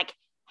being like,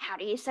 how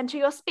do you center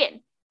your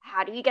spin?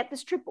 How do you get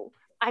this triple?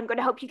 I'm going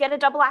to help you get a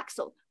double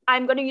axel.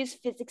 I'm going to use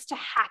physics to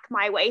hack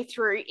my way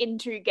through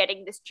into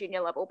getting this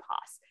junior level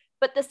pass.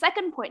 But the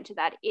second point to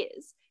that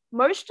is,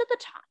 most of the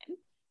time,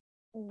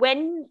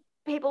 when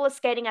people are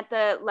skating at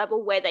the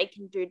level where they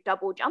can do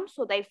double jumps,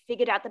 or they've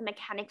figured out the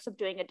mechanics of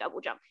doing a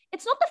double jump,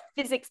 it's not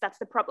the physics that's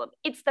the problem.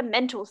 It's the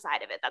mental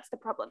side of it that's the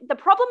problem. The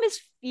problem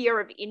is fear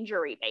of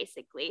injury,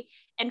 basically,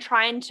 and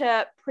trying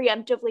to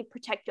preemptively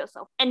protect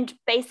yourself. And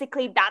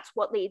basically that's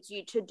what leads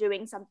you to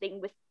doing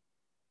something with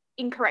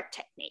incorrect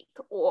technique,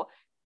 or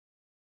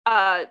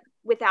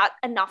without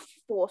enough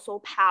force or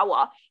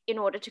power in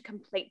order to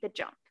complete the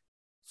jump.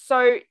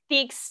 So the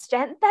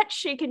extent that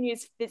she can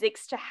use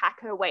physics to hack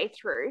her way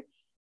through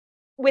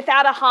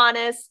without a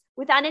harness,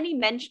 without any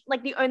mention,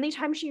 like the only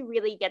time she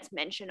really gets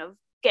mention of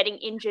getting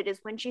injured is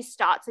when she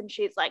starts and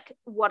she's like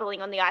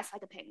waddling on the ice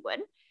like a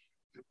penguin,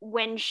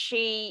 when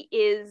she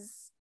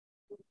is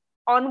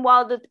on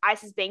while the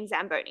ice is being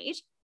zambonied,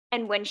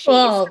 and when she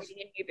is skating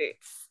in new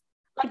boots.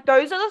 Like,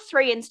 those are the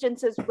 3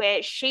 instances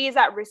where she is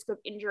at risk of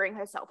injuring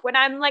herself. When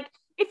I'm like,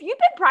 if you've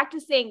been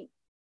practicing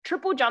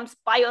triple jumps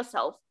by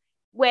yourself,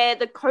 where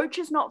the coach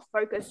is not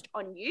focused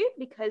on you,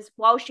 because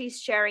while she's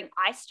sharing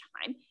ice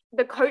time,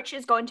 the coach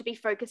is going to be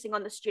focusing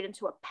on the students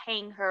who are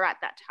paying her at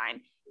that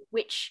time,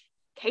 which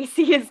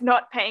Casey is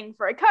not paying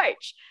for a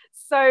coach.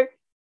 So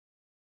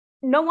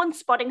no one's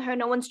spotting her,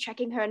 no one's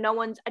checking her, no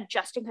one's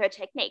adjusting her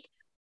technique.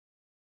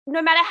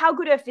 No matter how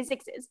good her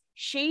physics is,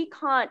 she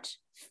can't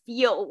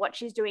feel what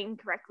she's doing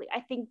correctly. I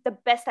think the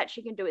best that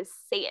she can do is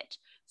see it.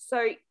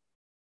 So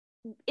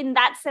in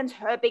that sense,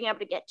 her being able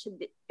to get to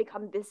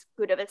become this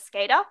good of a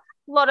skater,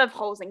 a lot of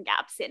holes and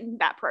gaps in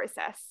that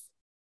process.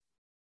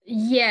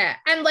 Yeah.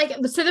 And like,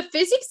 so the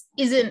physics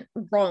isn't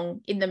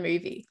wrong in the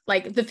movie.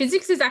 Like, the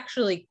physics is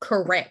actually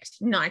correct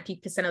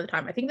 90% of the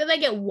time. I think that they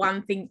get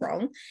one thing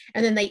wrong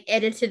and then they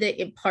edited it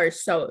in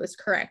post so it was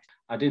correct.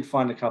 I did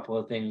find a couple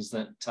of things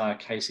that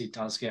Casey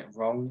does get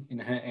wrong in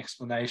her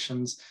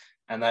explanations.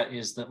 And that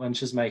is that when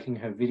she's making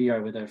her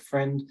video with her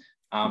friend,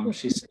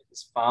 she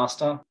spins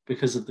faster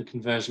because of the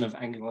conversion of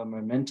angular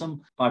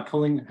momentum. By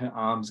pulling her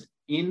arms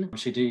in,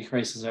 she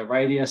decreases her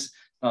radius,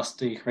 thus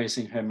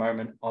decreasing her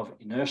moment of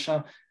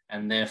inertia,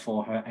 and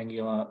therefore her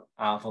angular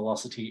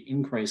velocity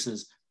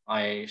increases,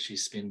 i.e. she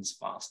spins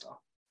faster.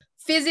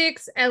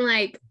 Physics and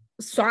like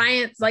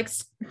science, like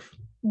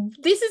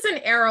this is an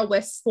era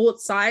where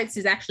sports science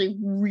is actually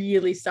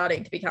really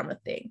starting to become a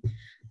thing.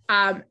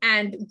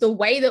 And the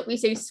way that we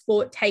see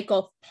sport take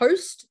off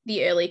post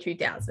the early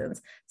 2000s,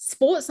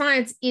 sports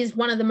science is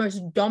one of the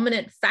most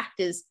dominant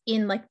factors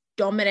in like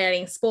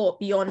dominating sport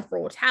beyond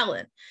raw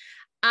talent.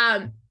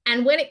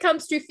 And when it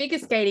comes to figure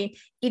skating,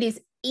 it is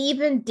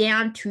even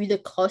down to the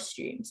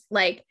costumes.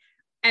 Like,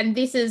 and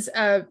this is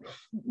a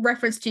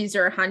reference to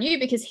Zero Hanyu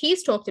because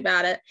he's talked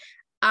about it.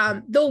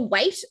 The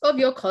weight of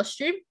your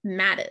costume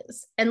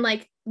matters. And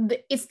like,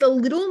 it's the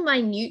little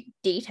minute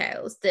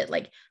details that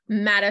like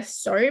matter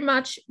so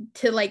much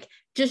to like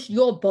just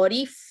your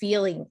body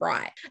feeling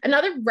right.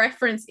 Another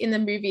reference in the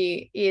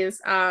movie is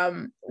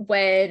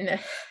when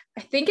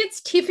I think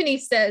it's Tiffany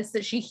says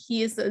that she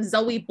hears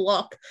Zoe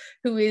Block,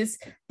 who is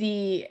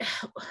the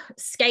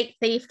skate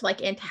thief,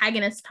 like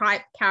antagonist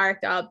type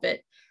character, but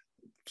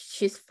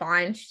she's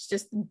fine. She's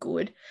just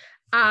good.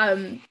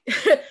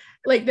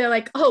 Like they're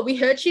like, oh, we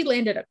heard she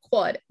landed a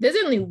quad. There's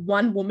only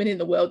one woman in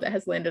the world that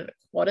has landed a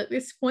quad at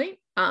this point,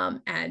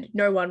 and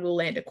no one will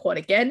land a quad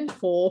again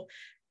for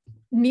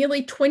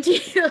nearly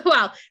 20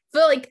 well,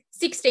 for like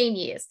 16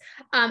 years,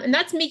 and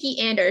that's Mickey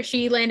Ando.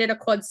 She landed a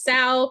quad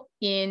sow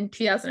in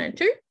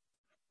 2002.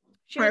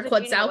 She was a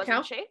quad sow cow.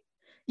 wasn't she?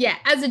 Yeah,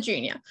 as a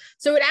junior.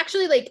 So it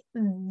actually, like,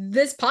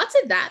 there's parts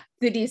of that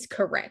is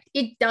correct.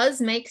 It does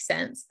make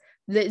sense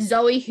that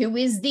Zoe, who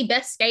is the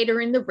best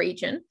skater in the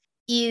region,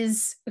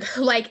 is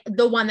like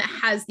the one that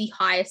has the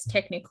highest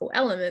technical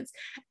elements.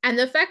 And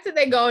the fact that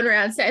they're going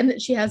around saying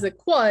that she has a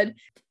quad,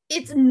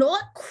 it's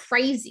not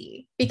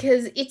crazy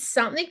because it's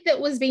something that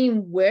was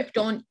being worked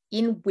on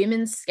in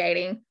women's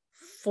skating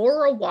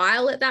for a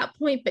while at that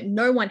point, but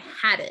no one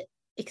had it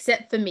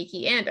except for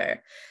Mickey Ando.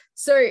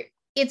 So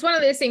it's one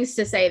of those things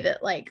to say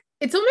that, like,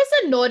 it's almost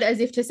a nod as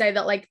if to say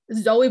that, like,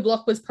 Zoe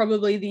Block was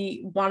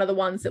probably one of the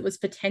ones that was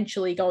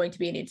potentially going to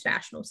be an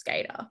international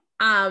skater.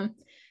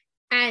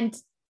 And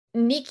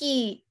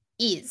Nikki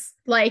is,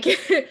 like,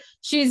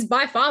 she's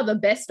by far the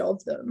best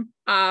of them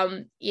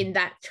in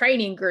that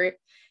training group.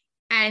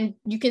 And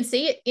you can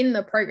see it in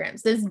the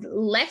programs. There's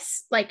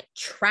less, like,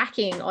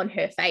 tracking on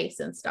her face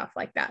and stuff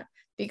like that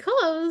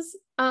because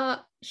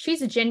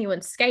she's a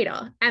genuine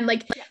skater. And,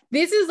 like,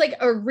 this is, like,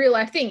 a real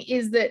life thing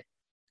is that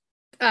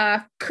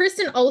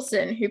Kristen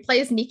Olsen, who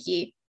plays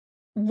Nikki,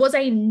 was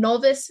a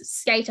novice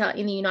skater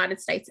in the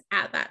United States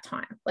at that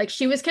time. Like,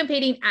 she was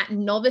competing at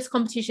novice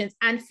competitions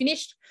and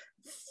finished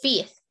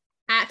 5th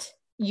at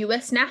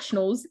US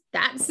Nationals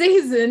that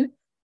season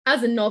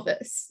as a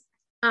novice.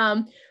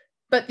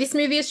 But this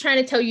movie is trying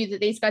to tell you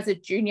that these guys are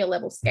junior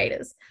level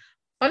skaters.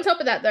 On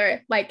top of that, though,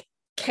 like,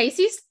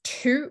 Casey's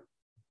too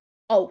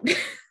old.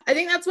 I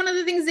think that's one of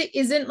the things that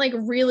isn't, like,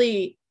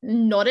 really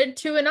nodded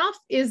to enough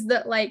is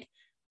that, like,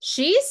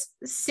 she's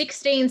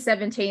 16,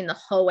 17 the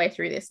whole way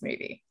through this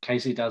movie.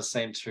 Casey does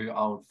seem too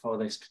old for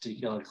this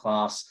particular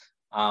class,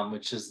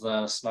 which is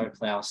the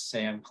Snowplow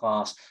Sam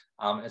class.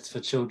 It's for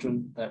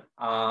children that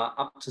are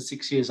up to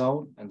 6 years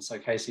old. And so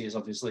Casey is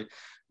obviously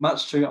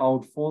much too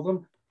old for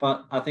them.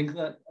 But I think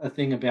that a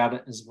thing about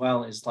it as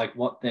well is, like,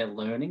 what they're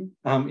learning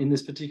in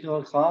this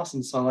particular class.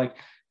 And so, like,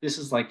 this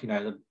is, like, you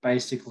know, the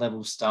basic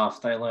level stuff.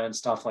 They learn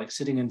stuff like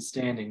sitting and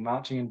standing,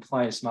 marching in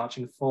place,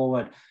 marching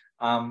forward,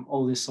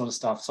 all this sort of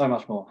stuff, so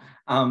much more.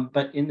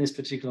 But in this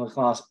particular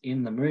class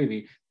in the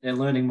movie, they're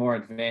learning more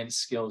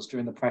advanced skills.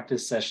 During the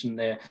practice session,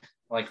 they're,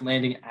 like,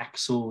 landing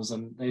axles,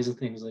 and these are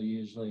things that are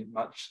usually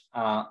much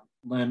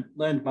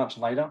learned much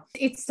later.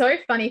 It's so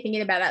funny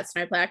thinking about that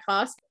snowplow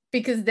class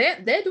because they're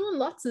doing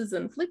lotzes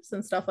and flips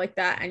and stuff like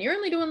that, and you're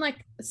only doing,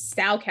 like,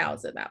 sow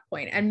cows at that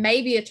point and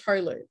maybe a toe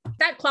loop.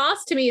 That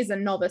class to me is a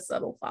novice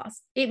level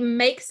class. It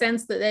makes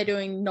sense that they're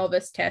doing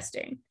novice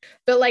testing,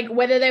 but, like,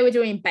 whether they were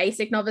doing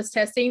basic novice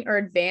testing or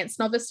advanced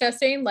novice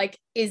testing, like,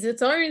 is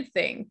its own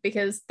thing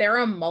because there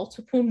are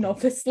multiple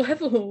novice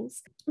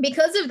levels.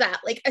 Because of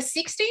that, like, a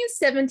 16,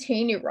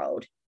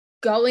 17-year-old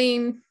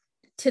going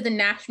to the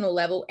national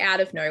level out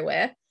of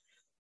nowhere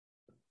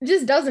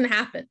just doesn't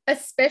happen,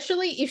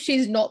 especially if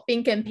she's not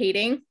been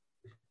competing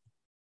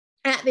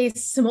at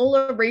these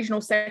smaller regional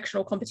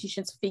sectional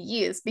competitions for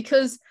years,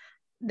 because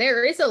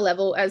there is a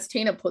level, as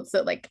Tina puts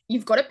it, like,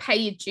 you've got to pay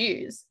your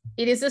dues.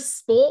 It is a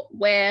sport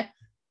where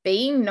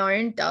being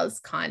known does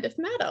kind of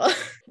matter.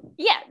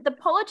 Yeah, the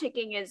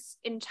politicking is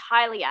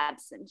entirely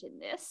absent in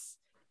this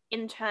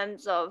in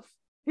terms of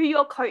who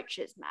your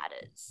coaches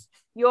matters,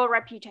 your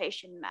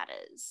reputation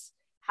matters,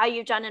 how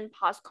you've done in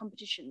past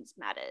competitions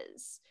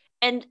matters.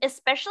 And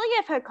especially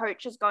if her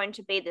coach is going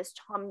to be this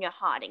Tonya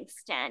Harding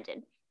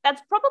stand-in,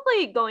 that's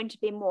probably going to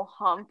be more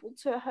harmful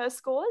to her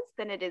scores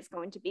than it is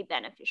going to be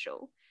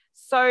beneficial.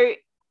 So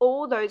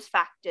all those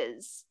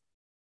factors,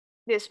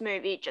 this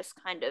movie just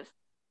kind of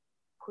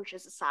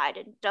pushes aside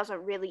and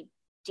doesn't really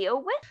deal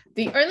with.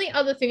 The only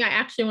other thing I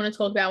actually want to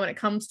talk about when it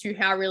comes to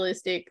how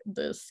realistic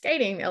the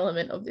skating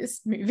element of this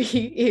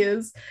movie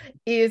is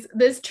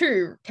there's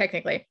two,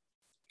 technically.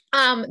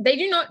 They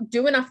do not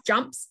do enough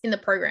jumps in the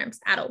programs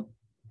at all.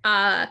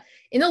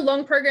 In the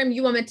long program,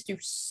 you are meant to do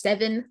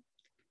 7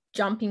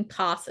 jumping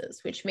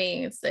passes, which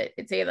means that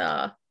it's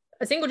either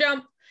a single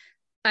jump,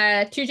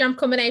 a 2-jump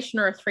combination,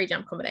 or a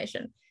 3-jump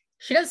combination.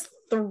 She does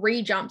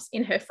 3 jumps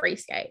in her free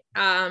skate.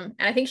 And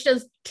I think she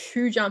does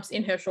 2 jumps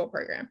in her short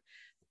program.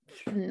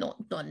 Not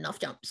enough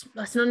jumps.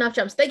 That's not enough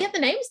jumps. They get the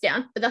names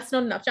down, but that's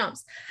not enough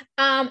jumps.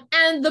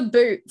 And the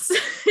boots,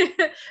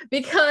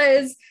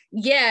 because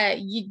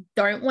you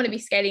don't want to be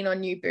skating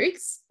on new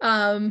boots.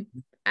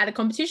 At a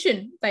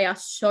competition, they are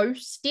so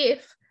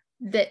stiff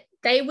that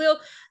they won't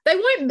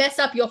mess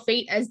up your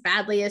feet as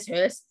badly as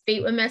her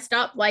feet were messed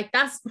up. Like,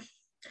 that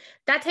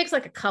takes,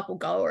 like, a couple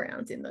go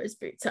arounds in those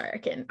boots, I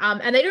reckon.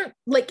 And they don't,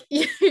 like,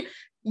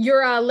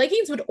 your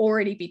leggings would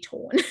already be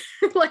torn,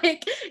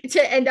 like,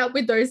 to end up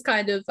with those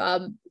kind of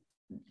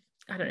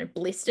I don't know,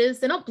 blisters.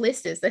 They're not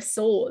blisters, they're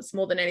sores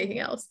more than anything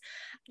else.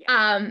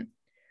 Yeah.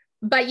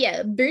 But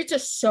yeah, boots are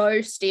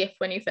so stiff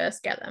when you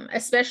first get them,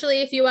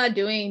 especially if you are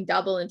doing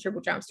double and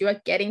triple jumps. You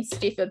are getting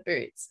stiffer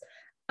boots.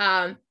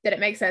 That it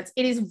makes sense.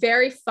 It is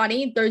very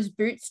funny. Those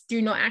boots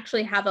do not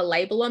actually have a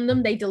label on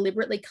them. They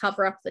deliberately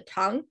cover up the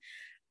tongue.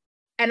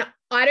 And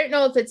I don't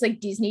know if it's like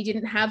Disney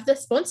didn't have the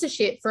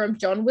sponsorship from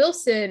John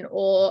Wilson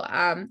or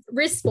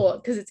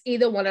Rizsport, because it's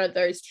either one of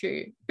those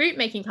two boot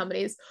making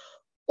companies,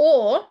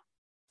 or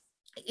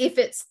if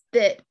it's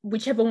that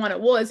whichever one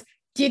it was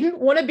didn't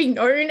want to be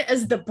known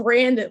as the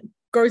brand that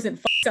goes and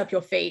fucks up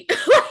your feet,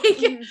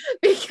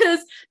 because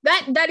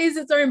that is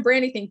its own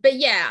branding thing. But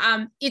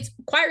yeah, it's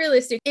quite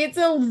realistic. It's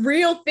a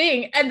real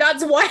thing, and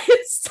that's why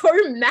it's so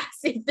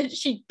massive that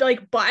she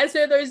like buys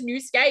her those new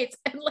skates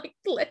and like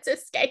lets her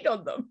skate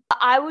on them.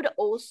 I would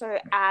also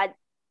add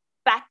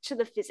back to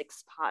the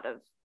physics part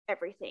of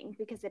everything,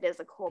 because it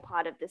is a core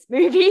part of this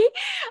movie.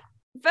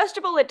 First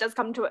of all, it does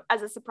come to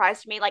as a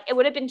surprise to me. Like, it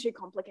would have been too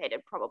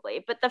complicated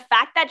probably, but the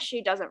fact that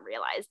she doesn't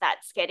realize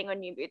that skating on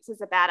new boots is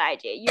a bad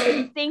idea. You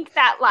would think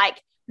that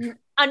like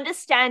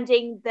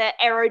understanding the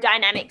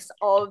aerodynamics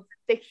of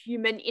the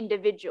human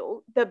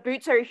individual, the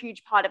boots are a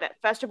huge part of it.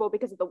 First of all,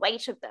 because of the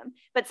weight of them,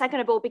 but second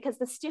of all, because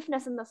the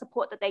stiffness and the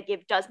support that they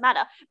give does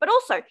matter. But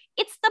also,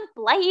 it's the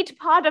blade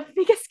part of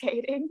figure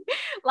skating.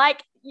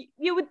 Like,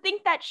 you would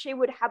think that she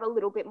would have a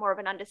little bit more of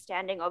an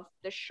understanding of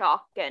the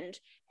shock and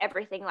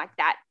everything like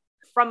that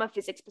from a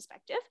physics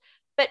perspective.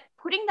 But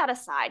putting that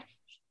aside,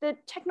 the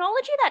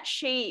technology that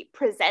she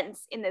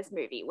presents in this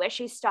movie, where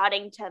she's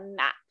starting to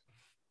map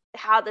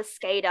how the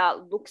skater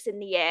looks in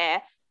the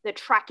air, the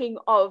tracking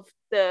of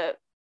the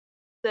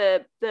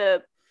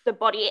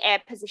body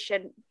air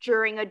position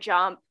during a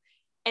jump,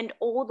 and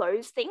all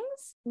those things,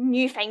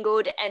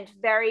 newfangled and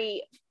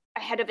very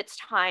ahead of its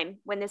time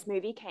when this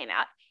movie came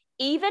out.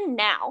 Even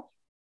now,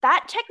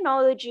 that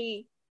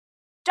technology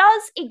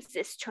does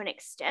exist to an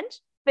extent,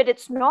 but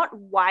it's not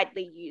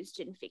widely used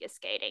in figure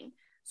skating.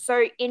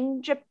 So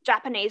in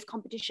Japanese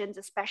competitions,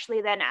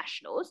 especially their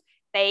nationals,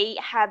 they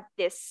have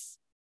this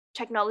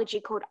technology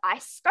called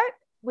Ice Scope,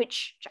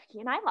 which Jackie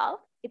and I love.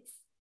 It's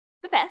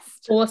the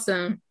best.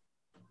 Awesome.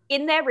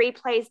 In their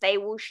replays, they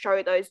will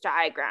show those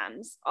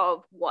diagrams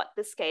of what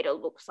the skater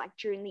looks like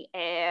during the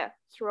air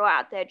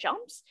throughout their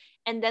jumps.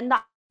 And then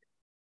that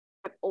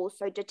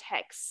also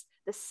detects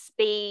the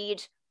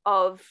speed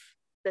of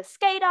the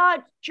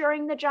skater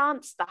during the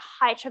jumps, the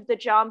height of the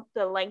jump,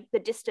 the length, the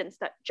distance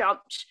that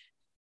jumped,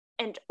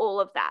 and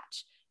all of that.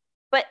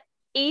 But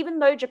even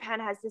though Japan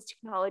has this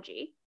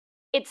technology,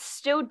 it's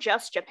still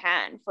just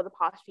Japan for the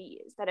past few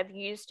years that have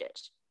used it,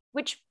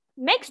 which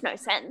makes no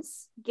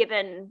sense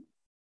given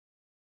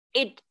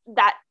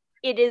that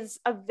it is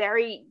a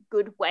very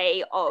good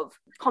way of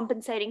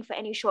compensating for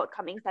any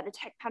shortcomings that a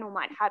tech panel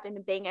might have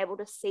in being able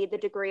to see the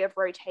degree of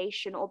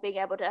rotation or being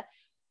able to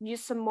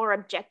use some more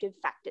objective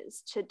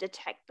factors to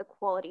detect the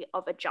quality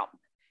of a jump.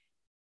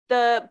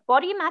 The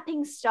body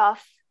mapping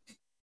stuff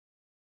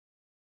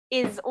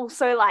is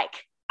also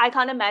like, I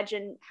can't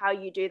imagine how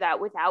you do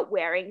that without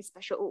wearing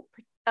special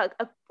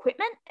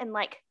equipment and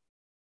like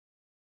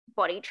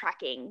body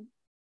tracking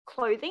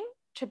clothing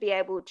to be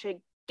able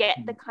to get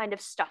the kind of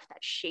stuff that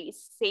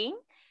she's seeing.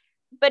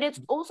 But it's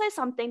also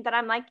something that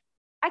I'm like,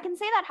 I can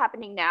see that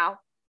happening now,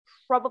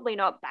 probably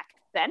not back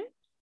then,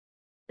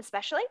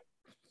 especially.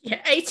 Yeah,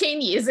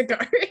 18 years ago.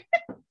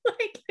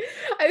 Like,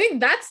 I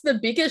think that's the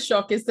biggest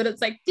shock, is that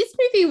it's like, this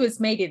movie was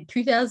made in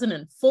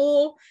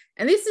 2004,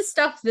 and this is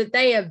stuff that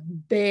they have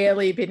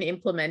barely been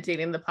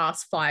implementing in the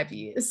past 5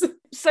 years.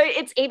 So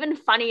it's even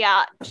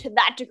funnier to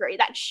that degree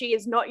that she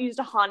has not used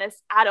a harness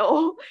at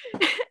all,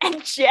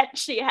 and yet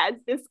she has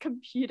this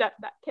computer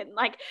that can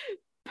like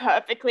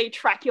perfectly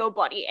track your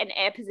body and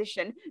air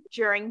position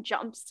during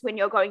jumps when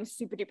you're going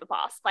super duper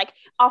fast. Like,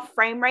 are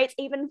frame rates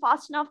even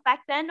fast enough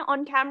back then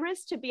on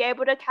cameras to be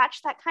able to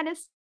catch that kind of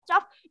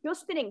stuff? You're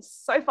spinning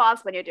so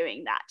fast when you're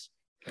doing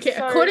that. Yeah,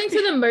 so, according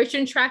to the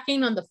motion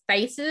tracking on the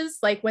faces,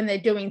 like when they're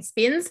doing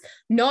spins,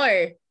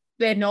 no,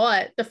 they're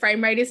not. The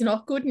frame rate is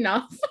not good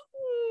enough.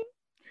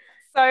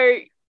 So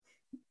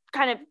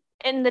kind of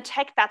in the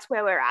tech, that's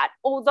where we're at.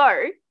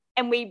 Although,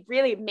 and we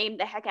really meme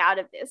the heck out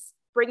of this,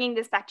 bringing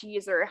this back to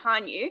Yuzuru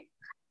Hanyu,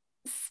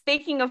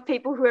 speaking of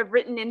people who have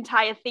written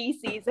entire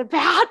theses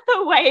about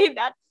the way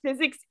that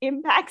physics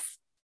impacts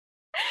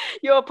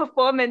your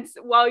performance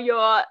while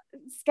you're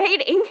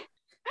skating.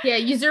 Yeah,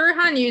 Yuzuru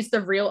Hanyu is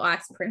the real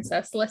ice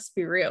princess, let's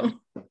be real.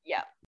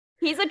 Yeah.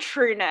 He's a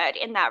true nerd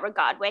in that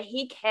regard, where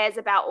he cares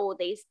about all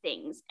these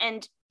things.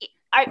 And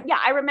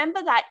I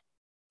remember that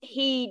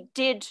he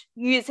did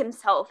use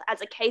himself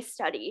as a case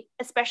study,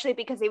 especially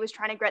because he was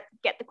trying to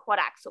get the quad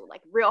axel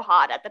like real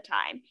hard at the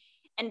time,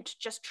 and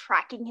just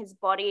tracking his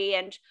body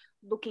and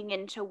looking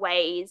into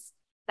ways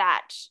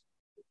that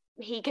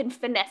he can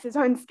finesse his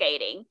own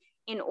skating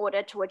in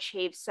order to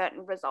achieve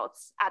certain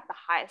results at the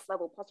highest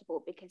level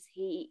possible, because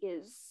he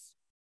is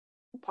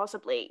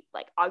possibly,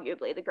 like,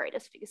 arguably the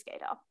greatest figure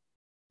skater.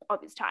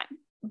 of his time.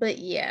 But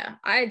yeah,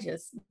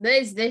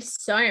 there's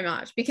so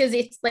much, because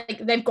it's like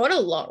they've got a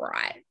lot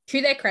right.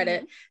 To their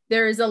credit,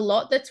 there is a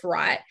lot that's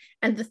right.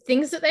 And the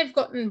things that they've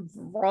gotten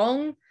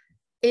wrong,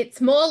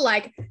 it's more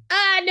like,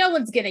 no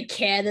one's going to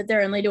care that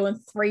they're only doing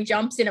 3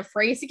 jumps in a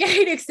free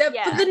skate except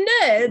for the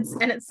nerds.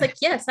 And it's like,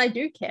 yes, I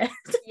do care.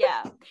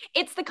 Yeah.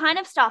 It's the kind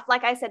of stuff,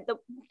 like I said,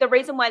 the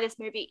reason why this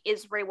movie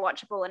is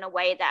rewatchable in a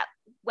way that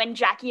when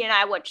Jackie and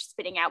I watched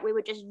Spitting Out, we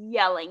were just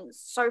yelling,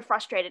 so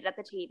frustrated at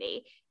the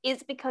TV,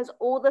 is because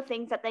all the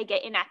things that they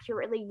get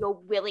inaccurately, you're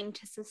willing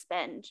to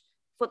suspend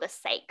for the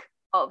sake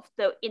of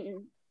the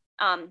in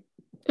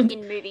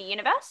movie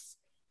universe.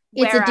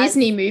 It's a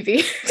Disney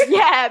movie.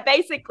 Yeah,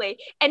 basically.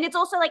 And it's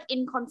also like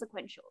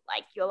inconsequential.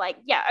 Like you're like,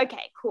 yeah,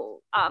 okay,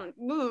 cool.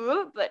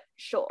 But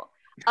sure.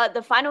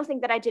 The final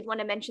thing that I did want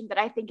to mention that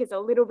I think is a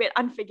little bit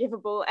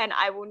unforgivable, and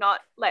I will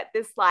not let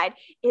this slide,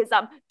 is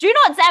do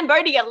not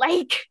Zamboni a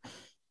lake.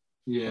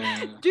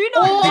 Yeah. Do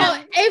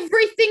not.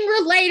 Everything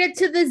related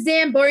to the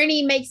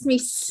Zamboni makes me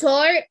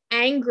so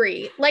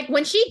angry. Like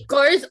when she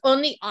goes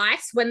on the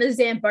ice when the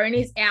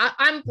Zamboni's out,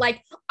 I'm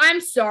like,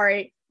 I'm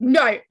sorry.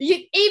 No, even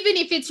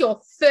if it's your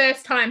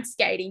first time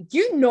skating,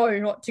 you know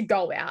not to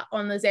go out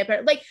on the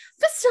Zamboni. Like,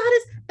 for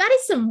starters, that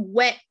is some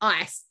wet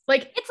ice.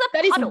 Like, it's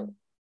a puddle.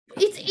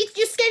 It's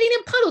you're skating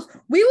in puddles.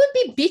 We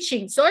would be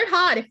bitching so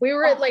hard if we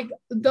were at like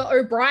the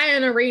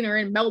O'Brien Arena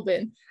in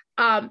Melbourne,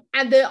 and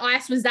the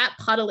ice was that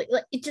puddly.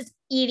 Like, it's just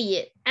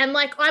idiot. And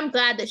like, I'm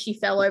glad that she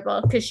fell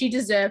over because she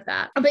deserved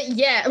that. But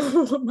yeah,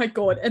 oh my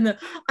god. And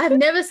I've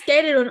never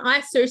skated on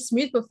ice so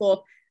smooth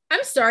before.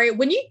 I'm sorry,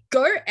 when you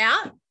go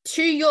out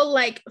to your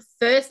like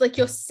first, like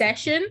your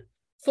session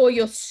for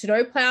your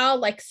snowplow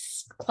like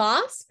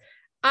class,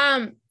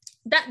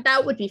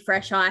 that would be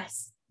fresh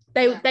ice.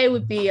 They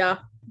would be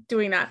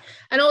doing that.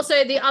 And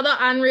also the other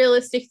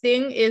unrealistic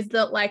thing is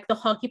that like the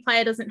hockey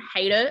player doesn't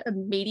hate it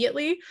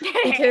immediately,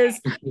 because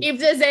if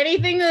there's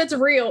anything that's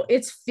real,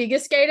 it's figure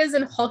skaters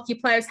and hockey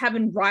players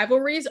having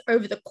rivalries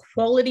over the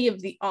quality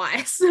of the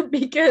ice,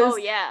 because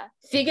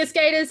figure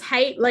skaters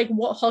hate like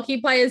what hockey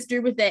players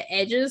do with their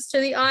edges to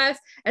the ice,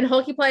 and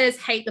hockey players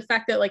hate the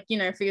fact that like, you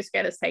know, figure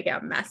skaters take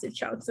out massive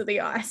chunks of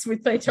the ice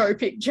with their toe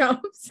pick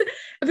jumps.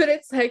 But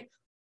it's like,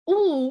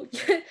 ooh,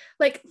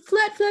 like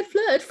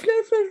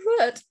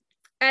flirt.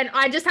 And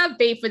I just have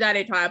beef with that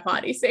entire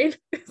party scene.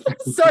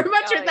 So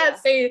much with that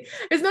scene.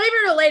 It's not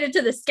even related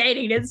to the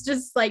skating. It's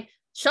just like,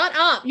 shut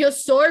up. You're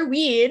so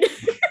weird.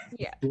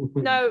 Yeah.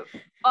 No.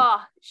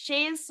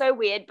 She is so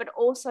weird. But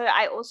also,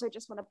 I also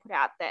just want to put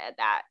out there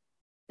that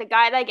the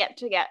guy they get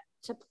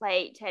to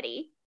play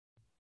Teddy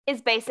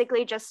is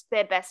basically just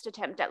their best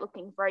attempt at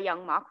looking for a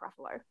young Mark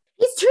Ruffalo.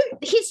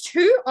 He's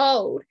too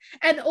old.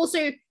 And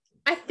also,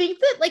 I think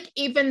that like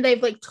even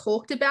they've like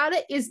talked about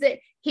it, is that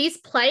he's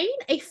playing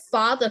a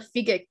father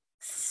figure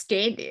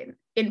stand-in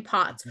in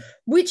parts,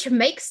 which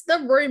makes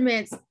the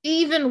romance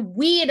even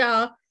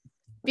weirder,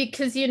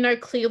 because, you know,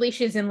 clearly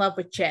she's in love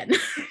with Jen.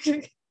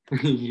 Yes.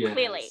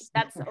 Clearly,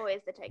 that's always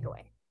the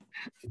takeaway.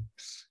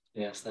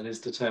 Yes, that is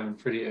determined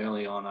pretty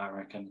early on, I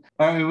reckon.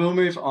 All right, we will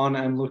move on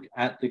and look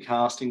at the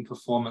casting,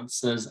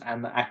 performances,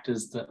 and the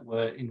actors that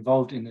were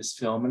involved in this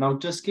film. And I'll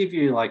just give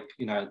you, like,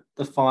 you know,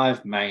 the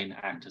 5 main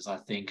actors, I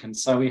think. And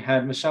so we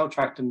had Michelle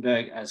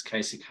Trachtenberg as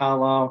Casey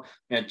Carlisle,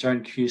 we had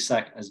Joan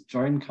Cusack as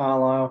Joan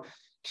Carlisle,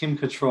 Kim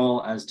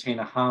Cattrall as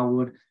Tina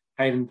Harwood,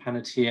 Hayden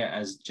Panettiere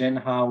as Jen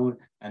Harwood,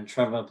 and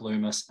Trevor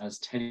Bloomis as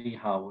Teddy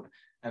Harwood.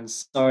 And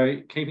so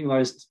keeping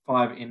those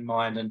 5 in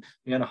mind, and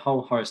we had a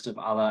whole host of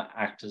other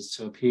actors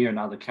to appear and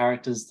other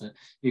characters that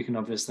you can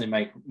obviously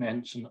make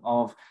mention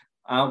of.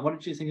 What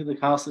did you think of the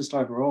cast list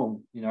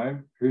overall? You know,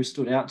 who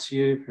stood out to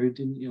you? Who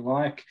didn't you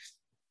like?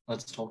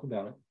 Let's talk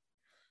about it.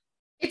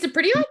 It's a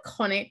pretty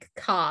iconic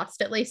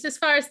cast, at least as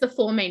far as the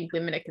 4 main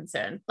women are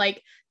concerned.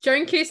 Like,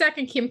 Joan Cusack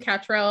and Kim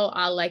Cattrall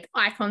are like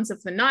icons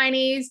of the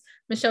 90s.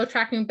 Michelle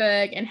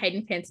Trachtenberg and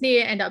Hayden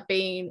Panettiere end up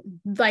being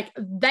like,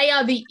 they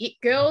are the it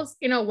girls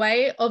in a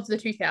way of the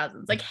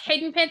 2000s. Like,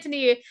 Hayden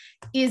Panettiere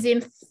is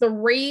in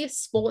 3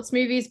 sports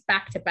movies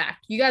back to back.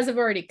 You guys have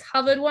already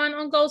covered one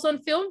on Goals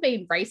on Film,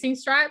 being Racing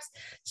Stripes.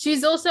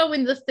 She's also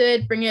in the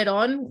 3rd Bring It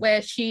On,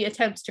 where she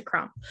attempts to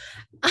crump.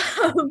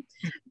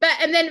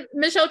 And then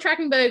Michelle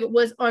Trachtenberg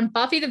was on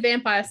Buffy the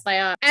Vampire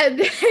Slayer, and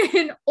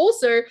then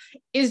also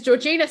is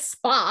Georgina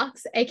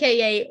Sparks,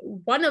 aka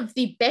one of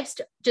the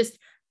best just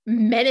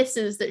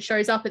menaces that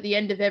shows up at the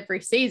end of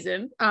every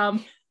season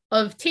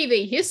of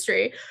TV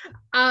history,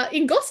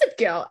 in Gossip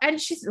Girl.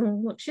 And she's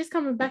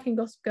coming back in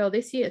Gossip Girl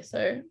this year.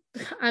 So,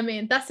 I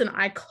mean, that's an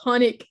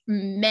iconic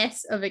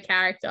mess of a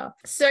character.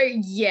 So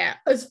yeah,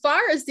 as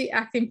far as the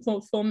acting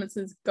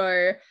performances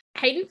go,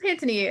 Hayden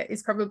Panettiere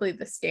is probably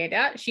the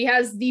standout. She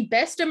has the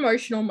best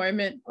emotional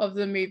moment of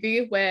the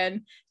movie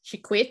when she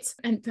quits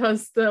and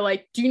does the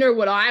like, do you know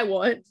what I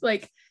want?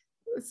 Like,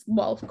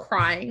 while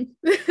crying.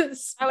 I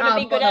want to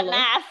be good at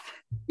math.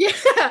 Yeah,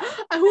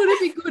 I want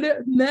to be good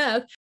at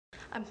math.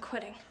 I'm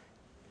quitting.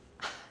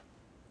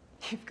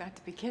 You've got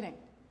to be kidding.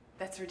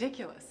 That's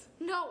ridiculous.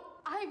 No,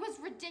 I was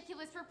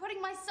ridiculous for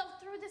putting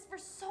myself through this for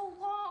so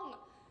long.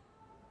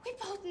 We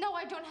We both know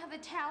I don't have the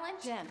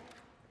talent. Jen,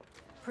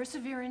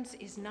 perseverance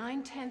is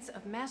 9/10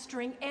 of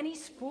mastering any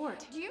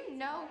sport. Do you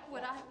know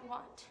what I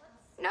want?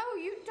 No,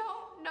 you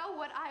don't know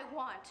what I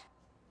want.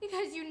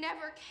 Because you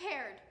never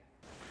cared.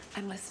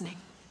 I'm listening.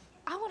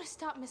 I want to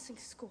stop missing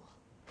school.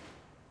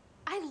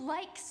 I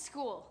like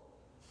school.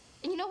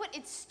 And you know what?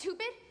 It's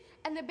stupid,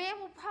 and the band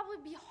will probably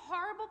be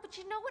horrible, but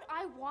you know what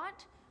I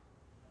want?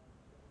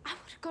 I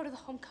want to go to the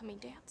homecoming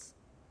dance.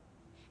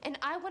 And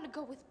I want to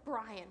go with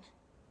Brian.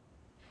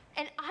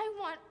 And I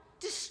want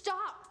to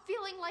stop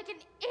feeling like an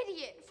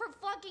idiot for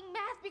flunking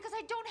math because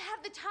I don't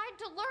have the time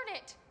to learn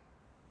it.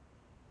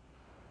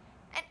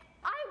 And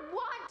I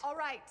want... All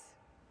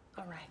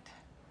right.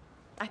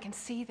 I can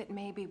see that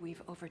maybe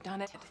we've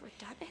overdone it.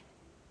 Overdone it?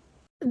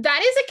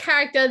 That is a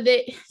character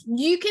that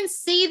you can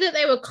see that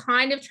they were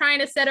kind of trying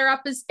to set her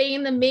up as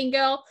being the mean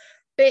girl,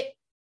 but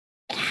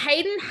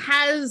Hayden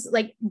has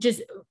like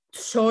just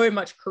so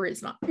much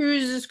charisma,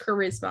 oozes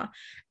charisma.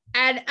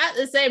 And at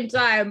the same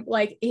time,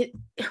 like it,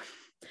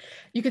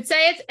 you could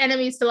say it's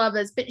enemies to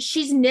lovers, but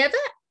she's never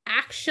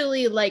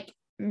actually like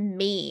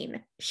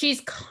mean.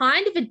 She's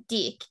kind of a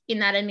dick in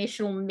that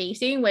initial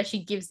meeting where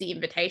she gives the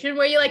invitation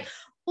where you're like,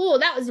 oh,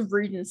 that was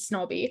rude and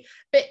snobby.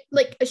 But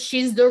like,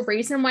 she's the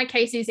reason why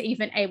Casey is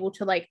even able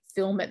to like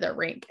film at the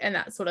rink and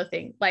that sort of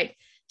thing. Like,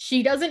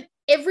 she doesn't,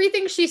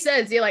 everything she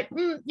says, you're like,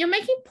 you're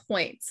making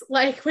points.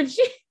 Like when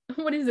she,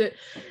 what is it?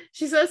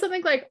 She says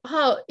something like,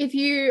 oh, if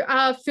you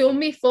film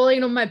me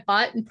falling on my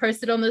butt and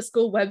post it on the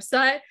school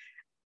website,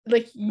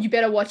 like you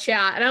better watch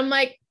out. And I'm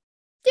like,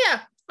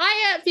 yeah,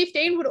 I at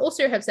 15 would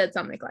also have said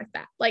something like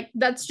that. Like,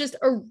 that's just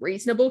a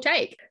reasonable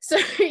take. So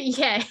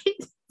yeah,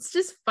 it's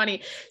just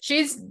funny.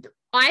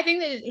 I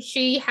think that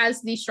she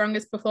has the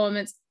strongest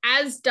performance,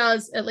 as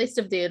does, at least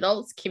of the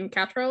adults, Kim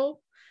Cattrall.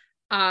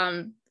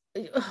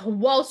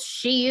 Whilst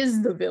she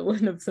is the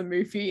villain of the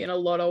movie in a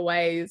lot of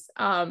ways,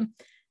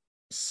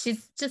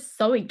 she's just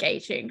so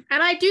engaging.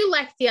 And I do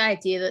like the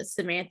idea that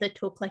Samantha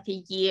took like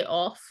a year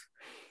off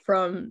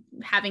from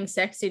having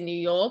sex in New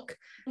York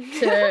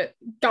to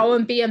go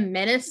and be a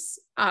menace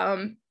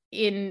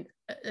in,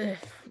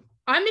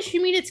 I'm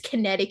assuming it's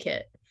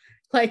Connecticut.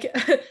 Like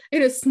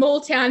in a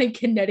small town in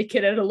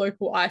Connecticut at a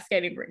local ice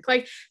skating rink.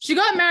 Like she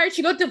got married,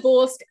 she got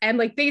divorced, and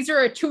like these are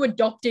her two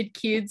adopted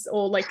kids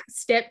or like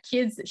step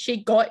kids that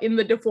she got in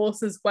the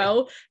divorce as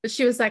well. But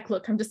she was like,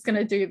 look, I'm just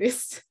gonna do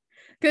this.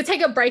 Gonna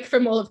take a break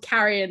from all of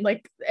Carrie and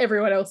like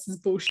everyone else's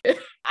bullshit.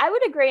 I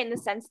would agree in the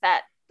sense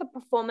that the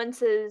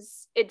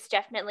performances, it's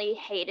definitely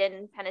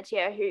Hayden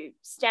Panettiere who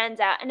stands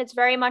out, and it's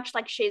very much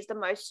like she's the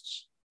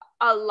most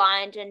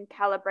aligned and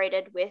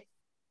calibrated with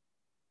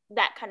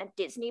that kind of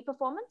Disney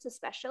performance,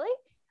 especially.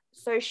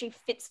 So she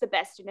fits the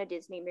best in a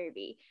Disney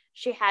movie.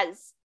 She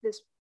has this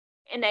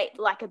innate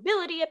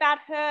likability about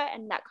her,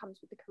 and that comes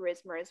with the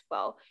charisma as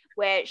well,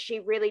 where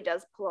she really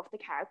does pull off the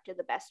character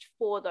the best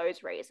for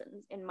those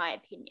reasons, in my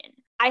opinion.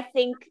 I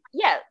think,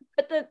 yeah,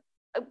 but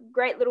a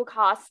great little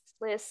cast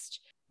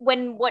list.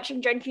 When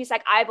watching Joan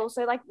Cusack, I've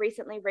also like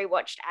recently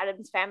rewatched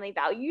Addams Family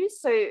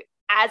Values. So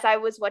as I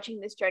was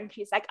watching this Joan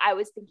Cusack, I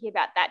was thinking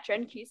about that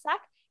Joan Cusack,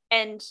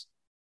 and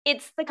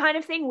it's the kind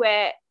of thing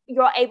where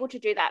you're able to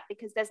do that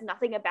because there's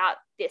nothing about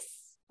this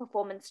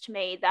performance to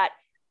me that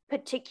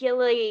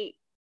particularly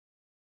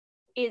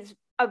is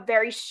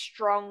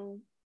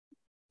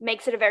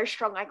makes it a very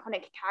strong,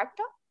 iconic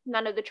character.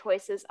 None of the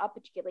choices are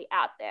particularly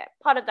out there.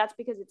 Part of that's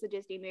because it's a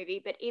Disney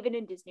movie, but even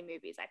in Disney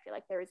movies, I feel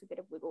like there is a bit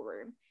of wiggle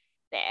room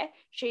there.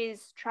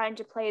 She's trying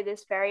to play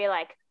this very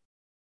like,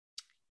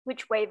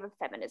 which wave of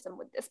feminism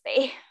would this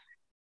be?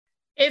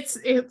 It's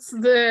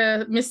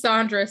the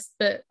misandrist,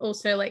 but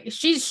also like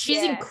she's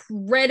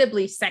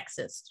incredibly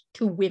sexist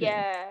to women.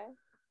 Yeah,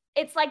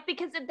 it's like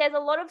because there's a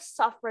lot of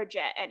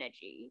suffragette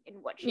energy in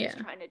what she's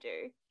trying to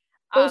do.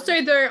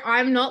 Also, though,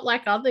 I'm not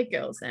like other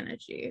girls'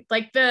 energy.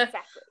 Like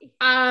exactly.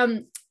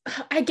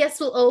 I guess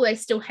we'll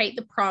always still hate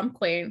the prom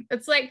queen.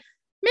 It's like,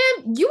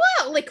 man, you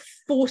are like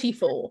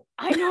 44.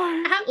 I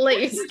know. At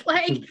least,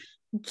 like,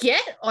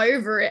 get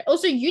over it.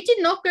 Also, you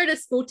did not go to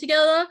school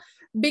together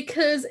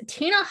because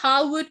Tina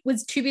Harwood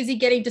was too busy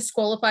getting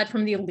disqualified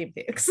from the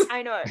Olympics.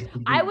 I know.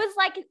 I was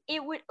like,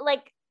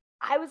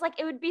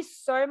 it would be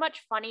so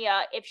much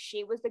funnier if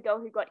she was the girl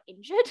who got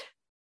injured.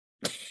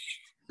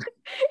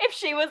 If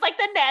she was like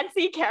the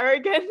Nancy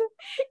Kerrigan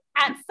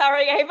at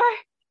Sarajevo.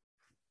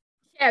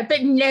 Yeah,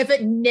 but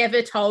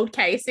never told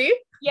Casey.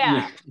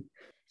 Yeah.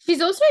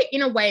 She's also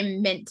in a way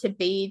meant to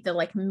be the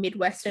like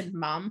Midwestern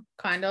mum,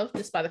 kind of,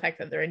 just by the fact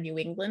that they're in New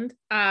England.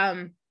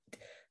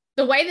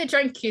 The way that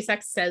Joan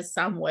Cusack says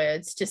some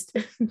words just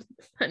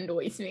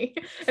annoys me.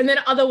 And then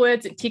other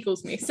words, it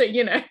tickles me. So,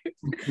 you know,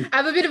 I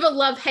have a bit of a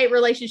love-hate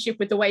relationship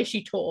with the way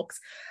she talks.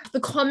 The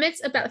comments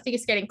about figure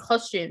skating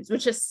costumes,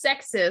 which are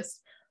sexist,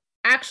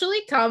 actually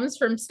comes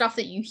from stuff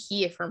that you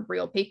hear from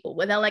real people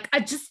where they're like,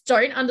 I just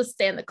don't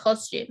understand the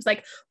costumes.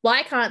 Like,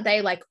 why can't they,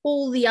 like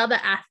all the other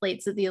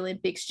athletes at the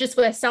Olympics, just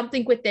wear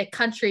something with their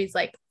country's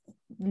like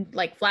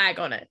flag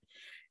on it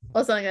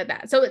or something like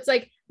that? So it's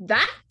like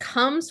that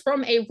comes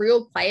from a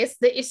real place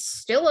that is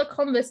still a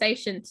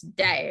conversation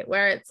today,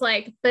 where it's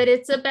like, but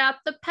it's about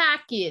the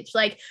package.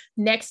 Like,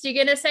 next you're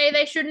going to say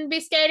they shouldn't be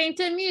skating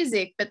to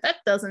music, but that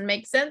doesn't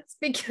make sense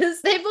because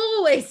they've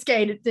always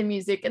skated to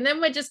music. And then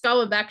we're just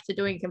going back to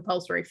doing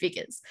compulsory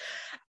figures.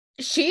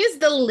 She is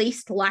the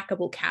least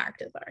likable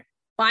character, though,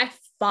 by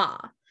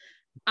far.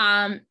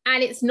 And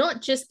it's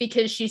not just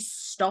because she's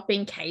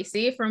stopping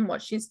Casey from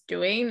what she's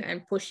doing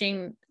and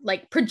pushing,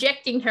 like,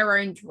 projecting her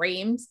own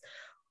dreams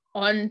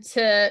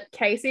onto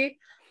Casey,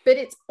 but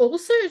it's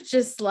also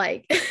just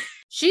like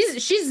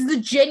she's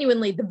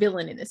genuinely the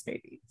villain in this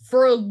movie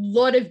for a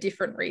lot of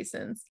different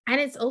reasons.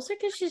 And it's also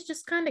because she's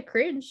just kind of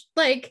cringe.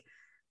 Like,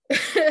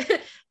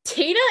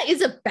 Tina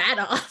is a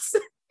badass.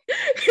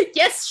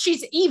 Yes,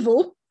 she's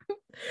evil,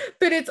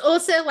 but it's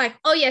also like,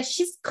 oh yeah,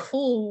 she's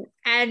cool.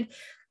 And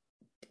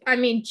I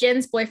mean,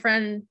 Jen's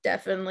boyfriend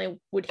definitely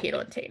would hit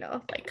on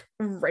Tina, like,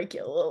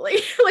 regularly.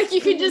 Like,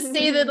 you can just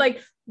see that, like,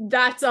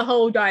 that's a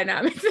whole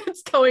dynamic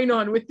that's going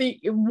on with the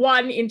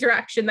one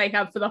interaction they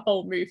have for the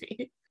whole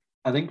movie.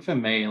 I think for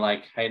me,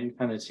 like, Hayden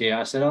Panettiere,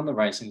 I said on the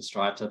Racing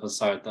Stripes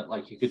episode that,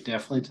 like, you could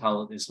definitely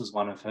tell that this was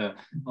one of her,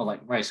 or like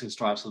Racing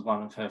Stripes was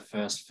one of her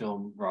first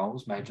film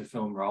roles, major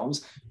film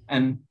roles.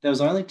 And there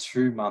was only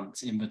 2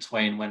 months in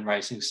between when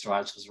Racing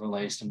Stripes was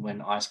released and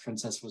when Ice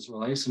Princess was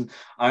released. And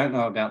I don't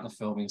know about the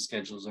filming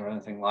schedules or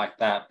anything like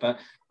that, but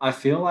I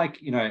feel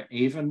like, you know,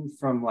 even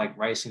from like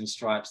Racing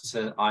Stripes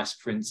to Ice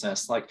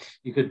Princess, like,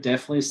 you could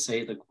definitely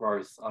see the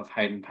growth of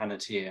Hayden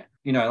Panettiere.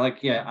 You know,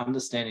 like, yeah,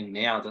 understanding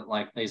now that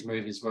like these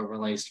movies were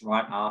released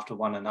right after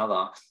one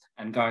another,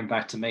 and going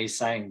back to me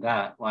saying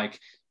that, like,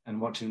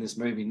 and watching this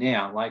movie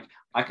now, like,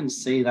 I can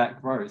see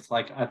that growth.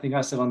 Like, I think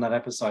I said on that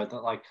episode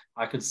that, like,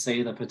 I could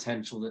see the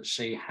potential that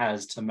she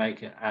has to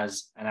make it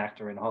as an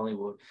actor in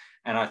Hollywood.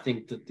 And I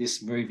think that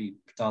this movie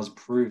does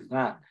prove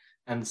that.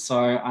 And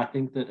so I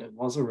think that it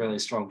was a really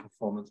strong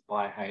performance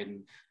by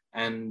Hayden.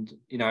 And,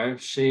 you know,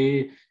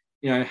 she,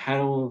 you know, had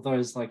all of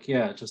those, like,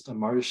 yeah, just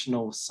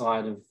emotional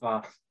side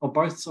of, or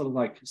both sort of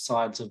like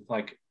sides of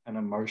like an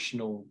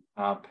emotional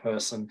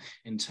person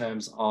in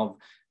terms of,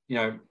 you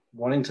know,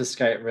 wanting to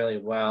skate really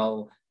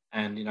well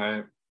and, you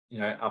know,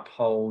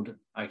 uphold,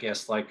 I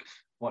guess, like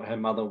what her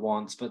mother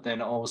wants, but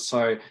then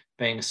also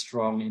being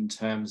strong in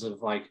terms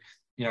of like,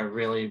 you know,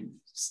 really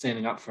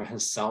standing up for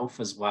herself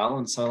as well.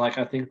 And so, like,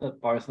 I think that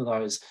both of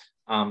those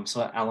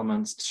sort of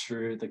elements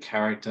to the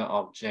character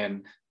of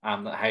Jen,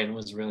 that Hayden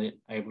was really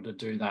able to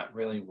do that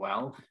really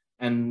well.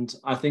 And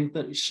I think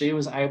that she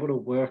was able to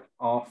work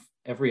off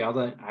every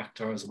other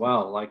actor as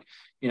well. Like,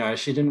 you know,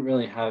 she didn't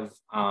really have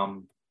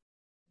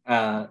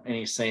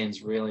any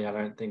scenes really, I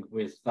don't think,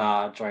 with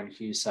Joan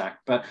Cusack.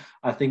 But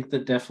I think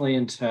that definitely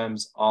in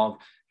terms of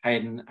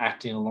Hayden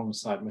acting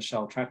alongside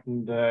Michelle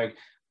Trachtenberg,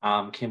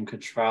 Kim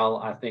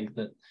Cattrall, I think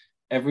that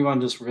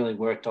everyone just really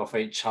worked off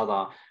each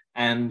other.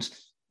 And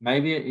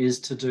maybe it is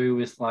to do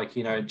with, like,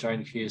 you know,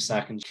 Joan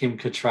Cusack and Kim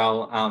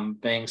Cattrall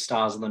being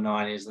stars of the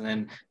 90s, and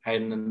then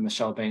Hayden and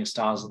Michelle being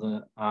stars of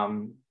the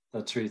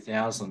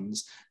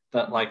 2000s,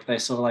 that like they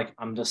sort of like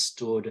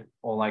understood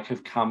or like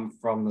have come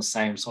from the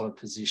same sort of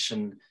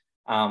position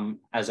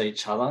as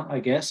each other, I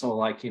guess, or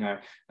like, you know,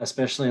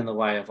 especially in the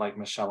way of like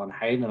Michelle and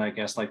Hayden, and I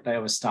guess like they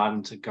were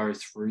starting to go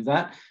through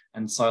that.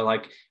 And so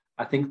like,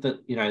 I think that,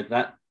 you know,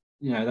 that,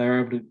 you know, they were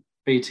able to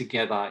be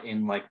together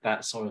in like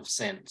that sort of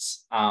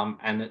sense.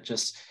 And it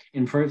just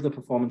improved the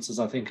performances,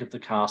 I think, of the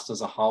cast as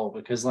a whole,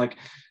 because like,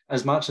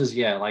 as much as,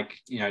 yeah, like,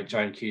 you know,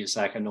 Joan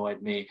Cusack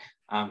annoyed me,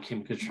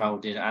 Kim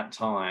Cattrall did at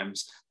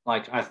times,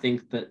 like, I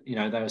think that, you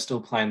know, they were still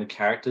playing the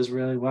characters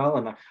really well.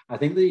 And I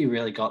think that you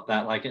really got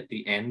that, like, at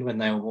the end when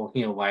they were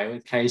walking away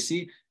with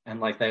Casey and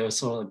like they were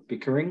sort of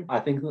bickering. I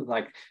think that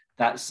like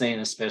that scene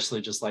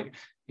especially just like,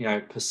 you know,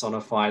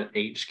 personified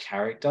each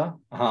character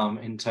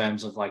in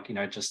terms of like, you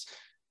know, just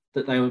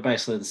that they were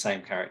basically the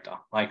same character.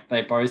 Like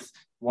they both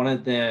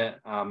wanted their,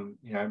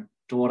 you know,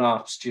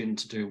 daughter student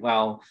to do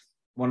well,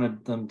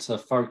 wanted them to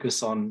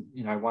focus on,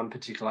 you know, one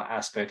particular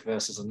aspect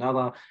versus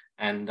another.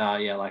 And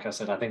yeah, like I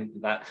said, I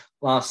think that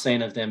last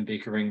scene of them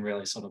bickering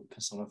really sort of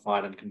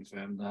personified and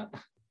confirmed that.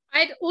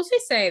 I'd also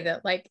say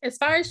that, like, as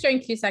far as Joan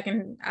Cusack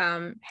and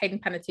Hayden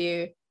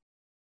Panettiere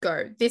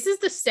go, this is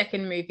the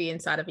second movie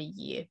inside of a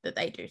year that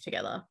they do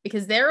together,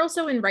 because they're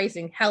also in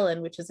Raising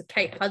Helen, which is a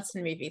Kate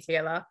Hudson movie,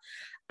 together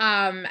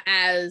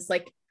as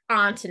like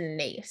aunt and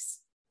niece.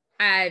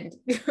 And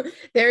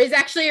there is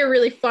actually a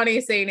really funny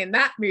scene in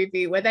that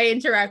movie where they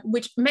interact,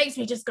 which makes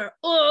me just go,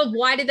 oh,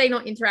 why did they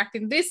not interact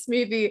in this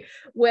movie,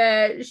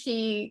 where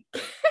she,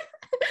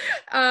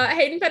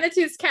 Hayden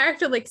Panettiere's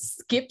character like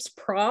skips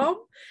prom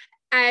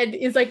and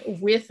is like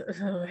with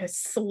her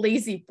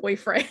sleazy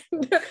boyfriend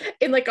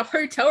in like a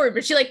hotel room,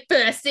 and she like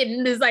bursts in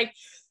and is like,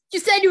 you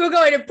said you were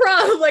going to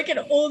prom, like, and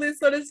all this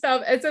sort of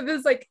stuff. And so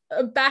there's like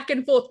a back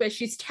and forth where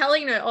she's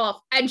telling her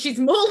off, and she's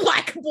more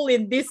likable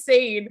in this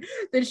scene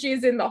than she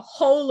is in the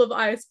whole of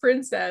Ice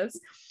Princess.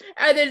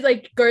 And then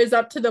like goes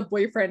up to the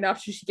boyfriend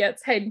after she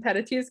gets Hayden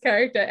Panettiere's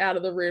character out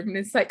of the room, and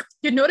it's like,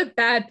 you're not a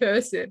bad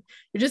person,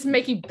 you're just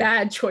making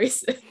bad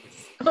choices.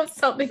 or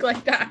something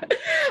like that.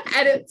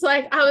 And it's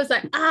like, I was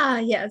like,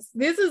 yes,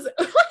 this is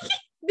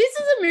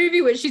a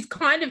movie where she's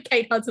kind of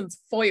Kate Hudson's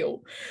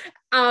foil.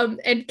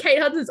 And Kate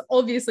Hudson's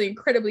obviously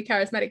incredibly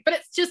charismatic, but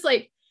it's just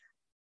like,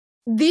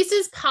 this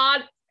is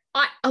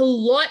a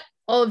lot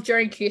of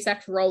Joan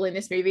Cusack's role in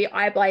this movie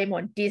I blame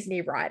on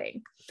Disney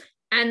writing.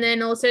 And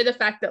then also the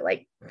fact that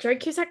like Joan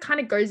Cusack kind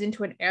of goes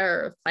into an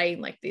era of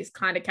playing like these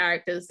kind of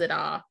characters that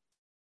are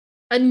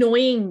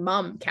annoying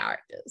mum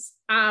characters.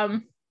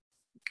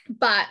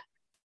 But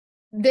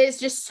there's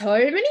just so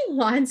many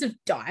lines of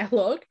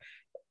dialogue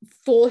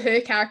for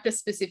her character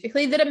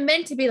specifically that are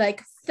meant to be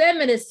like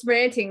feminist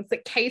rantings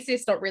that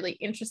Casey's not really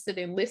interested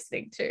in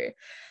listening to,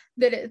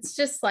 that it's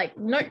just like,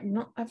 no,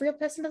 not a real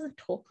person doesn't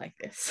talk like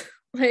this.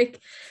 Like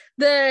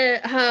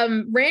the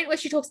rant where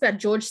she talks about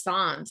George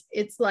Sand,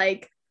 it's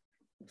like,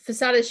 for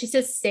starters, she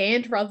says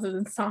sand rather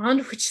than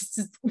sand, which is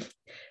just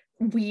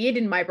weird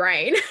in my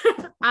brain.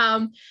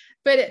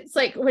 But it's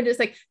like, when it's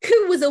like,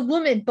 who was a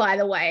woman, by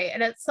the way?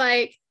 And it's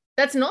like,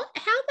 that's not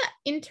how that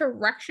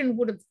interaction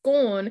would have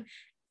gone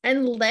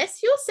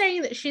unless you're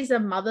saying that she's a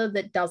mother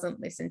that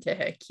doesn't listen to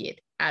her kid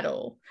at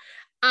all.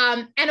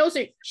 And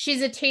also,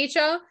 she's a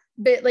teacher,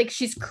 but like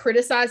she's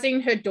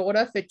criticizing her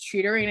daughter for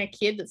tutoring a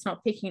kid that's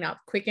not picking up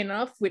quick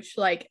enough, which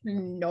like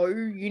no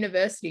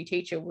university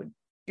teacher would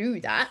do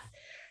that.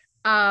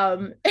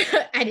 And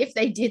if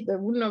they did, they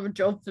wouldn't have a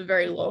job for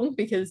very long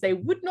because they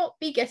would not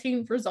be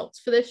getting results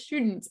for their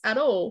students at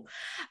all.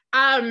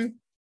 And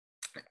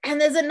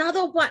there's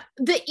another one,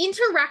 the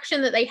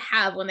interaction that they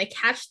have when they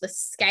catch the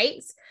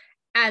skates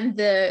and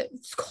the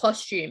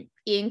costume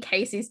in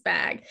Casey's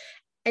bag,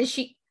 and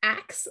she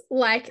acts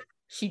like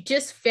she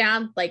just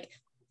found like,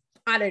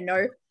 I don't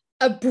know,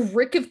 a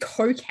brick of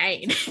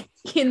cocaine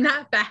in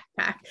that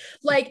backpack.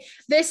 Like,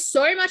 there's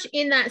so much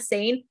in that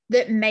scene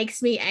that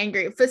makes me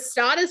angry. For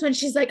starters, when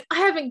she's like, I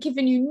haven't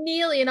given you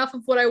nearly enough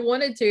of what I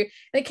wanted to.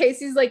 And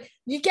Casey's like,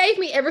 you gave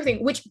me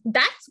everything, which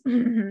that's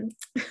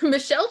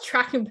Michelle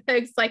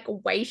Trachtenberg's like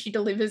way she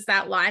delivers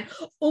that line.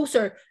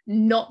 Also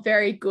not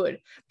very good.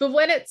 But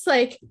when it's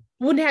like,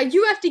 well, now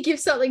you have to give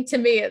something to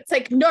me. It's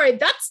like, no,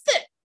 that's the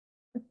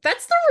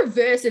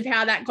reverse of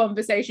how that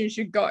conversation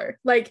should go.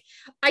 Like,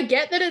 I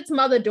get that it's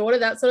mother-daughter,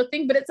 that sort of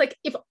thing, but it's like,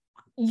 if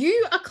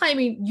you are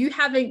claiming you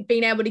haven't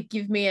been able to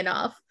give me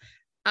enough,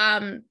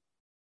 isn't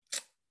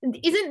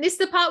this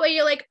the part where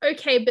you're like,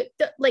 okay,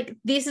 but like,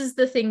 this is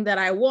the thing that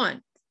I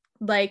want.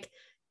 Like,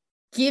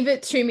 give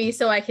it to me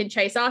so I can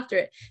chase after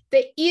it.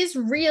 There is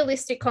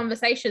realistic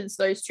conversations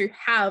those two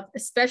have,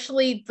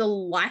 especially the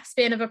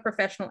lifespan of a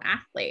professional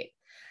athlete.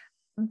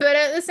 But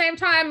at the same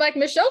time, like,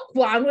 Michelle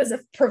Kwan was a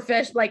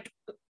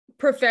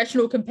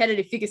professional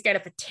competitive figure skater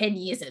for 10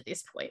 years at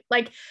this point.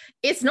 Like,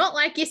 it's not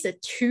like it's a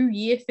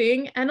 2-year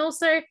thing. And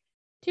also, do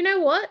you know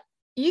what?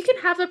 You can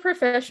have a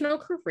professional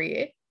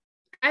career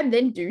and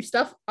then do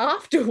stuff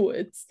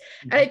afterwards.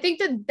 Mm-hmm. And I think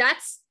that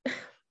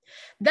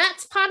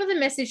that's part of the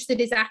message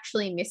that is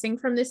actually missing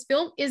from this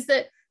film, is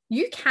that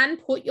you can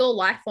put your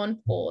life on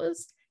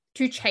pause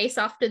to chase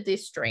after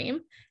this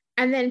dream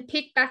and then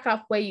pick back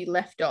up where you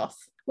left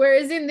off.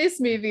 Whereas in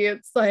this movie,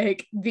 it's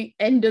like the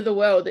end of the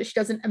world that she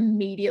doesn't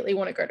immediately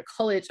want to go to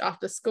college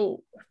after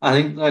school. I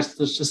think that's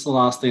just the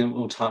last thing that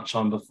we'll touch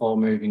on before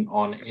moving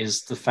on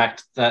is the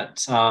fact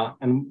that,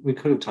 and we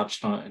could have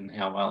touched on it in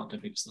how well it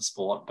depicts the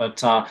sport,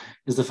 but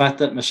is the fact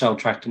that Michelle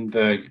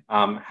Trachtenberg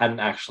hadn't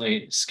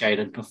actually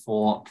skated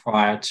before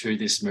prior to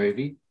this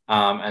movie.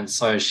 And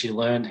so she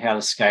learned how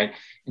to skate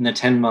in the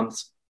 10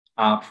 months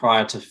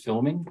prior to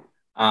filming.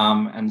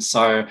 And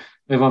so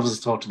we've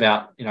obviously talked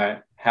about, you know,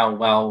 how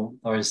well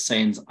those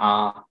scenes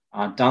are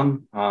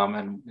done,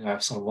 and, you know,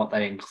 sort of what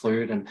they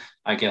include, and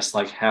I guess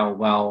like how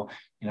well,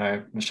 you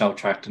know, Michelle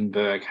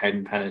Trachtenberg,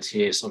 Hayden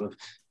Panettiere sort of,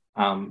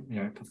 you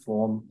know,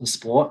 perform the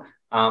sport.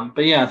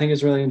 But yeah, I think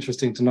it's really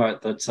interesting to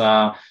note that,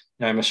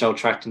 you know, Michelle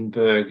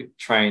Trachtenberg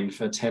trained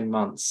for 10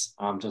 months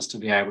just to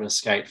be able to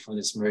skate for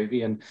this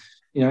movie, and,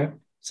 you know,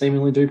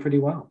 seemingly do pretty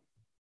well.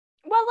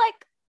 Well,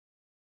 like,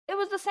 it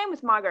was the same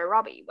with Margot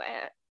Robbie,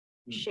 where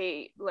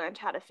she learned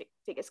how to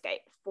figure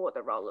skate for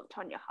the role of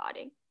Tonya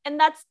Harding. And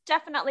that's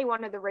definitely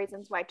one of the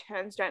reasons why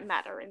turns don't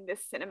matter in this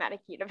cinematic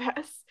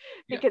universe.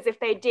 Because if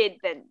they did,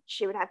 then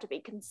she would have to be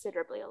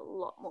considerably a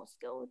lot more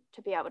skilled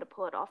to be able to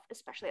pull it off,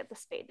 especially at the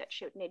speed that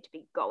she would need to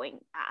be going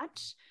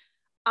at.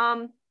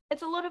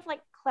 It's a lot of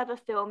like clever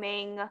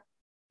filming,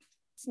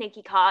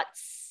 sneaky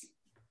cuts,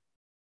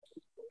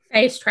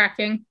 face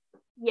tracking.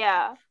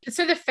 Yeah.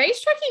 So the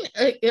face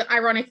tracking,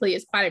 ironically,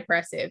 is quite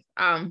impressive.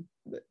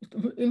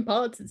 In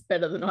parts, it's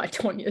better than I,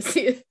 Tonya's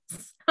is.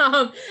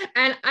 And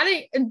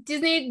I don't,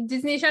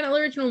 Disney Channel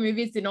original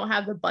movies did not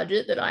have the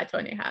budget that I,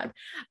 Tonya had.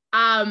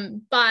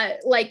 But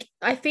like,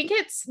 I think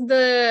it's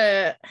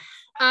the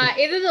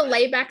either the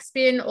layback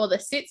spin or the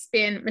sit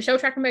spin Michelle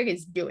Trachtenberg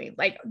is doing.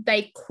 Like,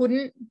 they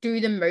couldn't do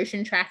the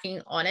motion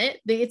tracking on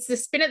it. It's the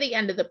spin at the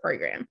end of the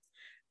program.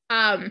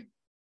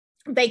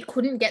 They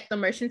couldn't get the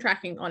motion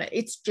tracking on it.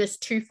 It's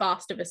just too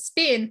fast of a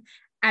spin.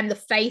 and the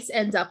face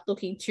ends up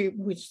looking too,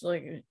 which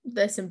like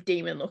there's some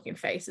demon looking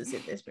faces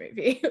in this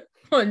movie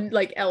on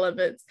like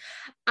elements.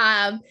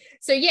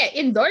 So yeah,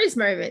 in those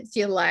moments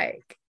you're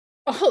like,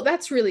 oh,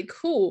 that's really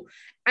cool.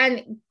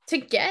 And to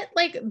get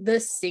like the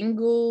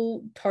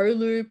single toe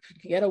loop,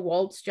 get a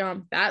waltz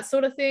jump, that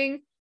sort of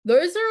thing,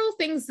 those are all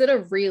things that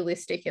are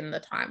realistic in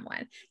the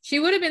timeline. She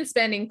would have been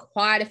spending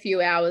quite a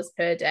few hours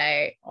per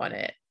day on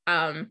it.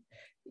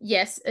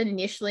 Yes,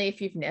 initially,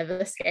 if you've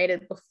never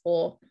skated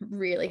before,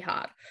 really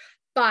hard.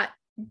 But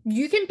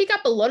you can pick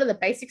up a lot of the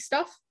basic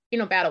stuff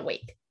in about a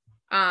week.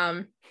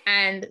 And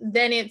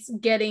then it's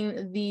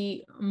getting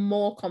the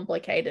more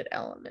complicated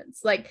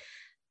elements. Like,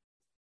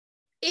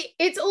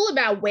 it's all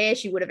about where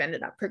she would have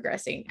ended up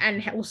progressing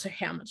and also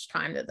how much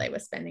time that they were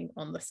spending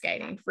on the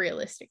skating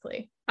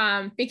realistically.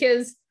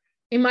 Because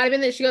it might have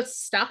been that she got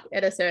stuck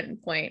at a certain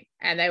point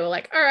and they were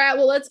like, all right,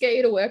 well, let's get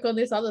you to work on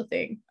this other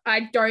thing.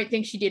 I don't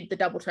think she did the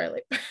double toe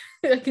leap.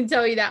 I can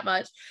tell you that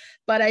much.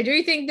 But I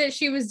do think that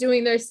she was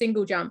doing those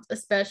single jumps,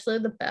 especially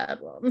the bad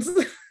ones.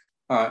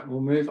 All right,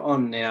 we'll move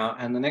on now.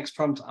 And the next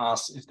prompt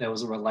asks if there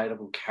was a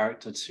relatable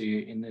character to you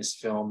in this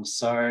film.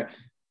 So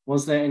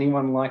was there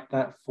anyone like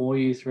that for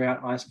you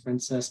throughout Ice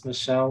Princess,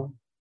 Michelle?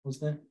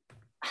 Was there?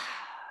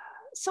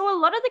 So a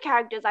lot of the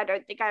characters I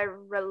don't think I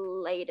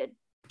related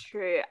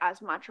to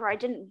as much, or I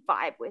didn't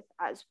vibe with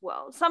as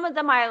well. Some of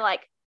them I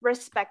like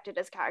respected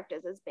as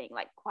characters as being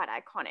like quite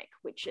iconic,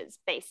 which is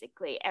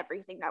basically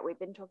everything that we've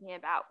been talking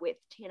about with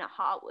Tina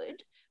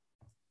Harwood,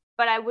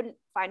 but I wouldn't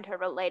find her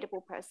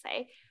relatable per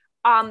se.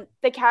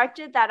 The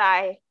character that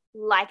I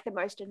like the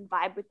most and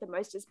vibe with the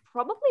most is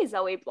probably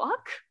Zoe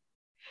Block.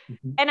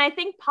 Mm-hmm. And I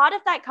think part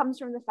of that comes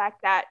from the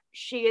fact that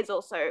she is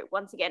also,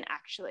 once again,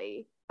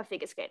 actually a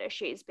figure skater.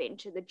 She's been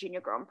to the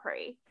Junior Grand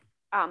Prix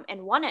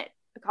and won it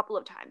a couple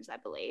of times, I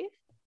believe,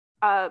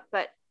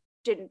 but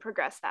didn't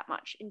progress that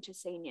much into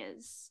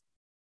seniors.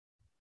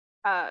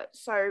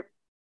 So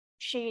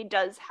she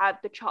does have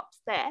the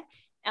chops there,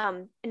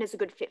 and is a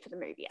good fit for the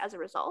movie as a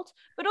result.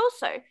 But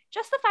also,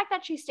 just the fact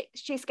that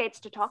she skates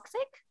to Toxic,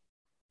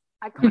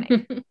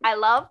 iconic.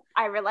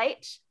 I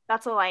relate.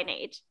 That's all I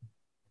need.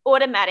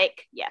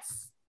 Automatic,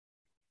 yes.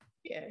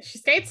 Yeah, she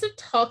skates to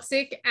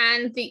Toxic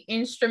and the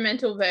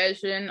instrumental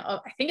version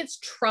of, I think it's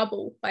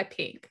Trouble by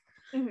Pink.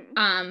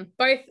 Mm-hmm.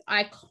 Both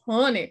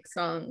iconic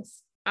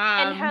songs.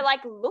 And her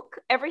like look,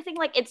 everything,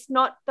 like it's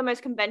not the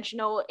most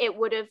conventional. It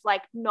would have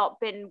like not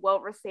been well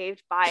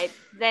received by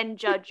then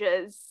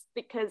judges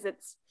because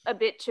it's a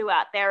bit too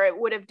out there. It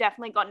would have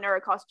definitely gotten her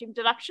a costume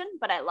deduction,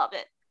 but I love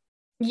it.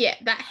 Yeah,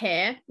 that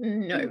hair,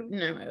 no way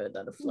would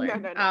that have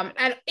flown. No.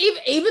 And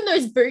even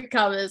those boot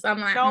covers, I'm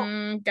like,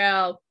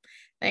 girl,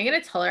 they ain't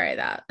gonna tolerate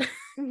that.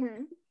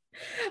 Mm-hmm.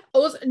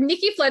 Also,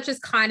 Nikki Fletcher's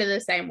kind of the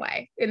same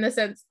way in the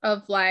sense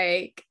of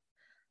like,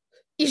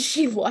 is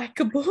she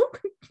likable?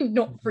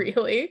 Not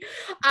really.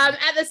 At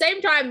the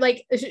same time,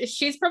 like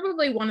she's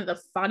probably one of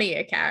the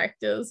funnier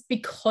characters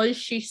because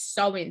she's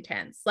so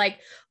intense. Like,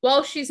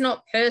 while she's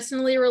not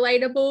personally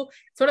relatable,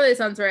 it's one of those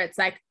ones where it's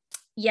like,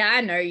 yeah,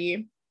 I know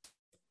you.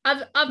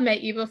 I've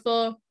met you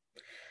before.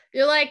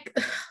 You're like,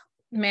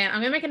 man, I'm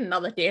gonna make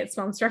another Dance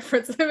Moms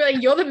reference. I'm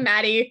like, you're the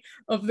Maddie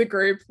of the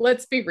group.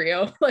 Let's be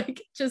real.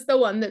 Like, just the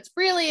one that's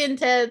really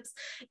intense,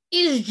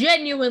 is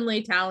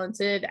genuinely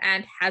talented,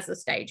 and has a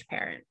stage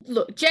parent.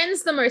 Look,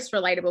 Jen's the most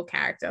relatable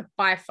character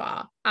by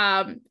far.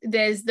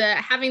 There's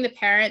having the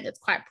parent that's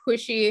quite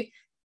pushy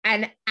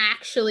and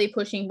actually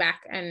pushing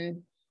back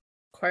and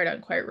quote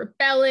unquote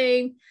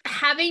rebelling,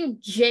 having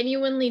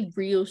genuinely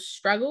real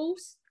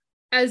struggles,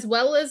 as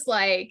well as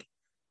like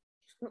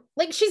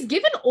she's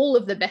given all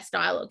of the best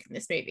dialogue in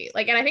this movie.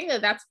 Like, and I think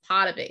that that's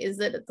part of it, is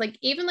that it's like,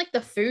 even like the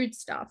food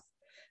stuff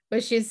where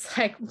she's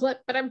like,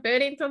 what, but I'm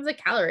burning tons of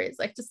calories.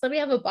 Like, just let me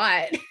have a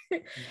bite.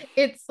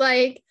 It's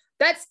like,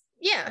 that's,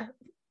 yeah.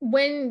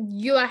 When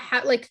you are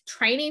like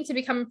training to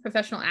become a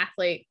professional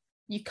athlete,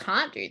 you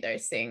can't do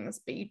those things,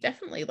 but you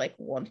definitely like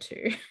want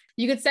to.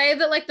 You could say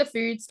that like the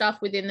food stuff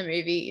within the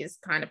movie is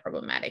kind of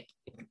problematic.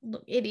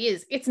 Look, it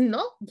is. It's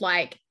not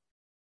like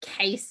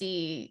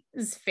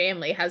Casey's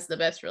family has the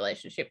best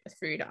relationship with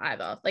food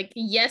either. Like,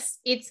 yes,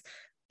 it's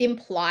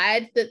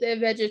implied that they're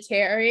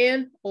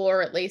vegetarian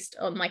or at least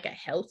on like a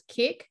health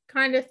kick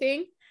kind of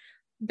thing,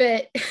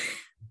 but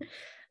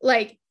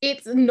like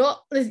it's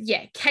not,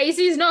 yeah,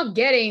 Casey's not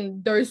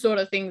getting those sort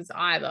of things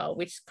either,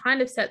 which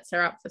kind of sets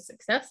her up for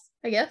success,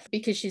 I guess,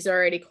 because she's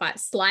already quite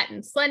slight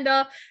and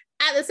slender.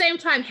 At the same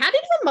time, how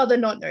did her mother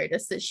not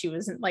notice that she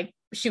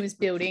was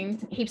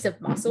building heaps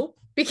of muscle?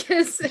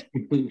 Because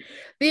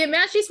the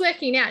amount she's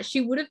working out, she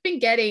would have been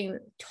getting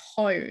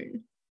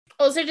tone.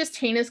 Also, just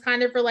Tina's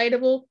kind of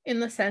relatable in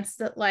the sense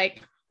that,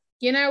 like,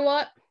 you know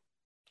what?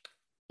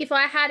 If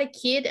I had a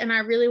kid and I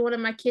really wanted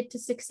my kid to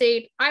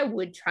succeed, I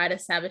would try to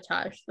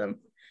sabotage them.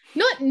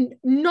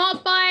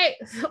 Not by,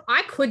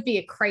 I could be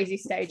a crazy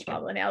stage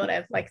mother now that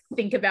I like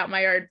think about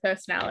my own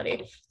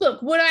personality.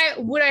 Look, would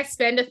I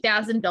spend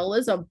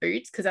 $1,000 on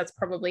boots? Because that's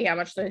probably how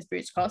much those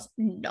boots cost.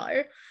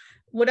 No.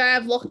 Would I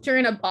have locked her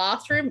in a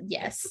bathroom?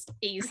 Yes,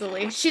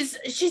 easily. She's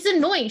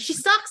annoying. She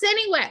sucks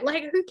anyway.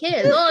 Like, who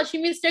cares? Oh, she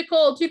missed her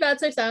call. Too bad,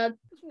 so sad.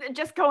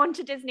 Just go on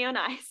to Disney on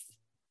Ice.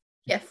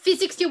 Yeah,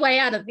 physics your way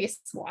out of this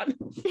one.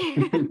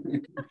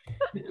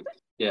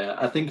 Yeah,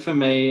 I think for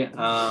me,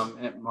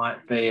 it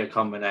might be a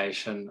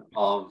combination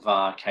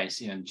of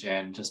Casey and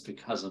Jen, just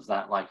because of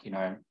that, like, you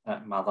know,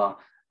 that mother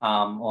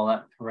or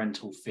that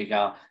parental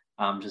figure,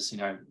 just, you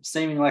know,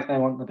 seeming like they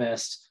want the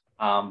best,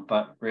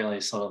 but really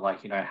sort of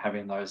like, you know,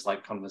 having those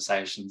like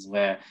conversations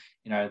where,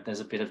 you know, there's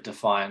a bit of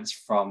defiance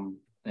from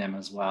them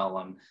as well.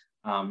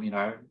 And, you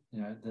know,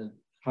 the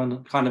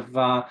kind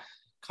of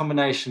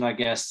combination, I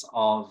guess,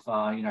 of,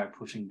 you know,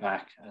 pushing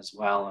back as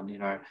well and, you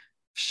know,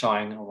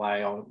 shying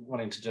away or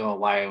wanting to do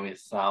away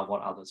with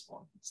what others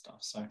want and stuff.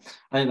 So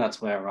I think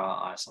that's where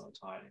I sort of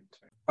tie it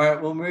into. All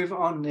right, we'll move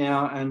on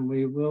now and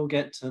we will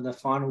get to the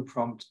final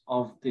prompt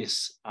of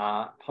this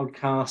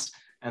podcast.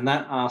 And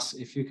that asks,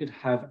 if you could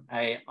have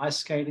a ice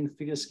skating,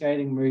 figure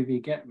skating movie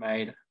get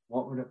made,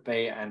 what would it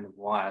be and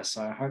why?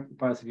 So I hope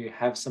both of you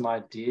have some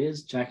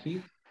ideas.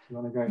 Jackie, you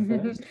want to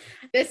go first?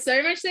 There's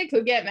so much that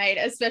could get made,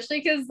 especially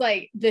because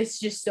like there's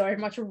just so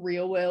much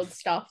real world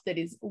stuff that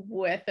is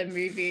worth a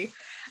movie.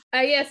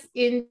 I guess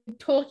in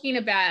talking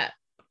about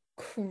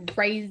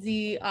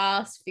crazy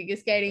ass figure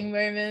skating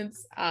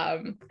moments,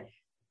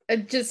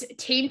 just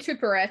Team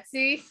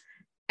Tuperetzi,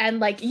 and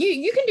like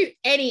you can do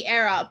any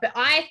era, but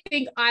I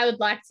think I would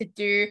like to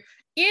do,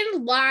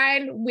 in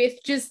line with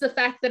just the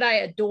fact that I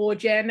adore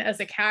Jen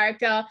as a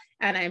character,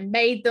 and I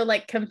made the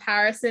like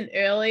comparison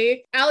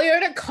early,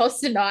 Aliona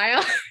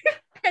Kostanaya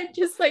and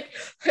just like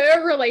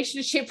her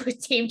relationship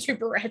with Team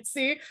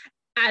Tuperetzi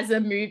as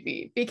a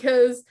movie,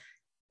 because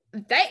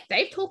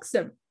they've talked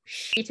some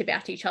shit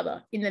about each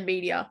other in the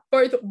media,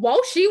 both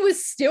while she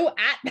was still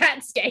at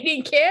that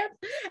skating camp,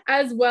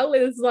 as well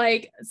as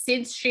like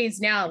since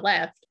she's now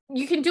left.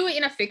 You can do it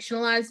in a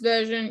fictionalized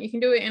version, you can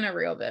do it in a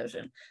real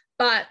version.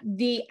 But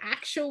the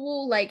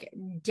actual like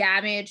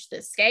damage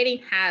that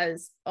skating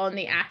has on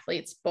the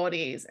athletes'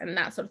 bodies and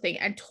that sort of thing,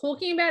 and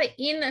talking about it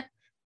in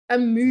a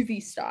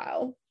movie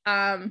style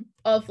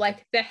of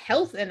like the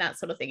health and that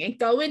sort of thing, and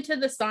go into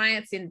the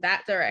science in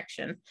that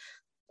direction.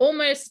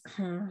 Almost,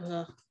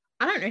 I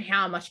don't know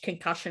how much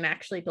Concussion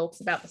actually talks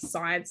about the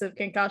science of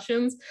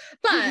concussions,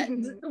 but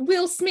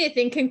Will Smith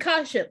in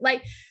Concussion,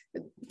 like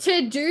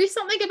to do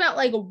something about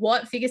like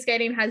what figure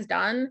skating has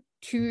done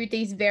to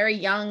these very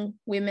young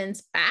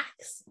women's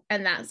backs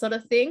and that sort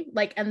of thing,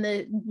 like, and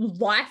the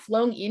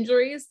lifelong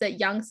injuries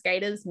that young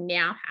skaters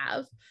now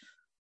have,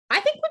 I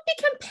think would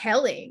be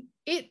compelling.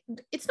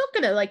 It's not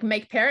going to like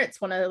make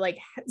parents want to like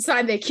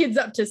sign their kids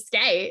up to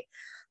skate,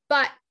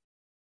 but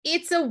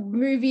it's a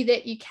movie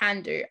that you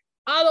can do.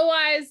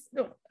 Otherwise,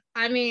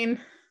 I mean,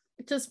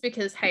 just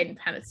because Hayden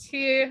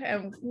Panettiere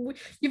and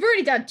you've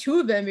already done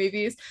 2 of their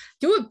movies,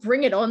 do a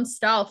Bring It On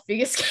style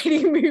figure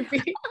skating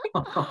movie.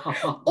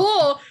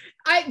 Or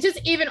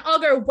I'll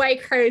go way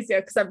crazier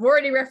because I've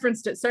already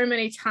referenced it so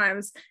many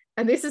times.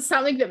 And this is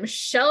something that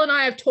Michelle and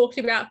I have talked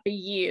about for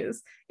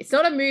years. It's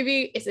not a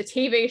movie, it's a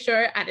TV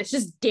show, and it's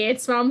just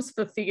Dance Moms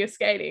for figure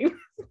skating.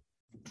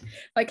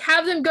 Like,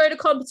 have them go to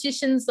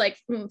competitions like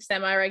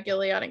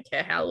semi-regularly, I don't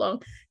care how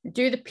long,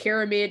 do the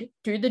pyramid,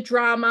 do the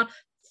drama.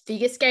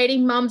 Figure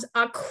skating mums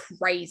are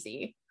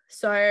crazy.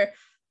 So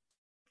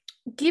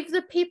give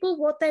the people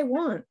what they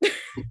want.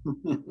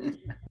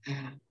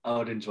 I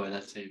would enjoy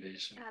that TV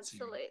show.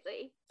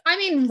 Absolutely. I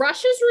mean,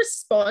 Russia's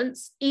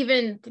response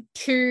even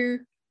to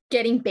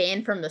getting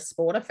banned from the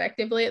sport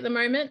effectively at the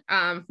moment,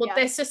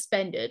 they're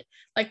suspended.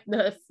 Like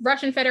the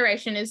Russian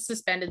Federation is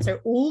suspended, so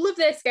all of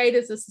their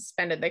skaters are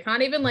suspended. They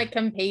can't even like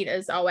compete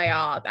as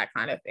OAR, that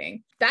kind of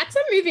thing. That's a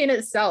movie in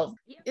itself.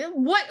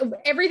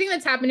 Everything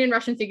that's happened in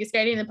Russian figure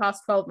skating in the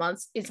past 12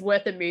 months is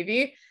worth a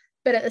movie,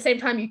 but at the same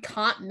time, you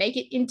can't make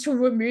it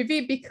into a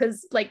movie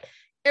because like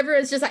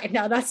everyone's just like,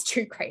 no, that's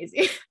too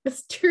crazy.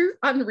 It's too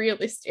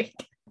unrealistic.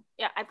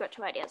 Yeah, I've got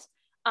 2 ideas.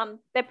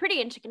 They're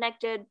pretty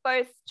interconnected,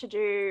 both to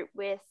do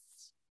with,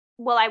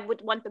 well, I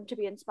would want them to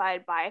be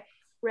inspired by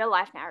real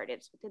life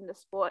narratives within the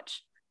sport.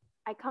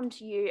 I come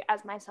to you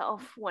as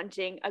myself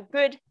wanting a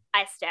good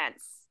ice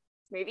dance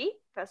movie,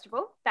 first of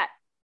all, that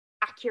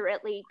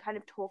accurately kind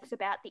of talks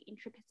about the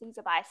intricacies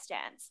of ice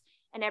dance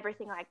and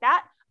everything like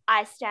that.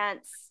 Ice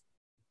dance,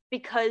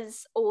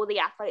 because all the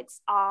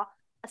athletes are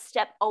a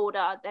step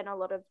older than a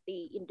lot of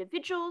the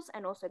individuals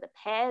and also the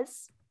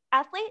pairs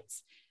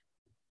athletes,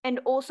 and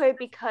also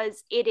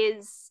because it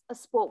is a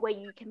sport where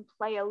you can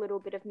play a little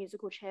bit of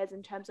musical chairs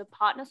in terms of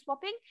partner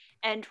swapping,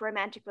 and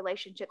romantic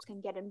relationships can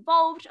get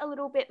involved a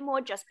little bit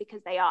more just because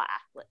they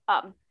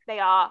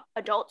are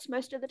adults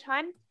most of the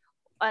time,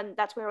 and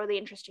that's where all the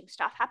interesting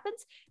stuff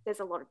happens. There's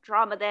a lot of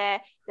drama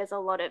there. There's a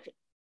lot of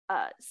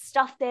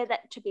stuff there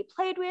that to be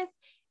played with,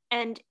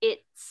 and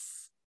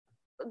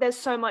there's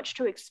so much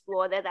to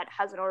explore there that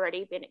hasn't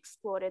already been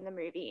explored in the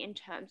movie in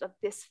terms of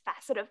this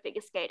facet of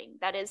figure skating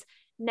that is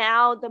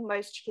now the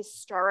most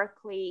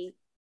historically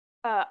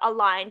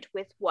aligned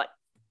with what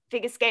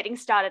figure skating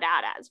started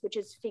out as, which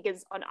is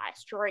figures on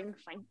ice, drawing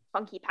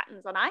funky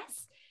patterns on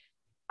ice.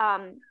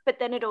 But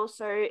then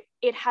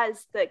it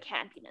has the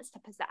campiness, the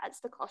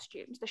pizzazz, the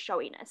costumes, the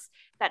showiness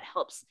that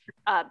helps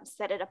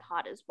set it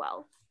apart as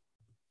well.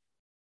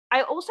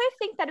 I also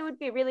think that it would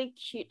be really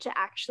cute to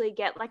actually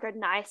get like a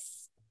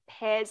nice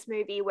pairs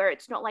movie where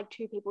it's not like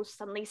two people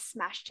suddenly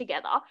smashed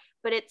together,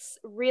 but it's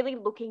really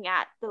looking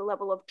at the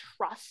level of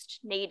trust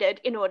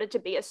needed in order to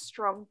be a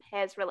strong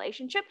pairs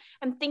relationship.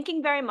 I'm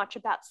thinking very much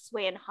about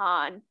Sui and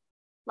Han,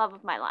 love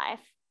of my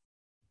life,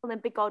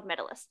 Olympic gold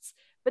medalists.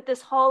 But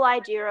this whole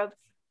idea of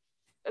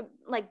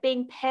like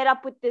being paired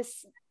up with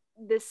this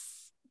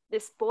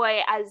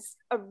boy as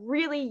a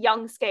really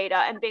young skater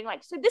and being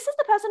like, so this is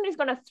the person who's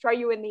going to throw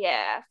you in the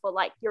air for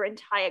like your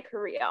entire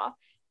career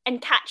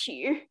and catch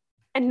you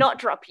and not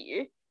drop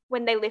you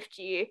when they lift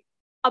you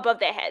above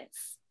their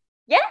heads.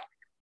 Yeah?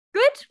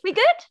 Good? We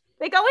good?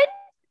 We're going?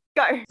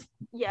 Go.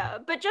 Yeah,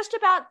 but just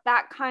about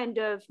that kind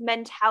of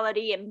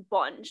mentality and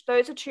bond.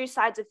 Those are two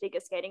sides of figure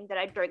skating that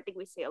I don't think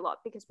we see a lot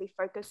because we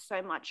focus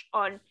so much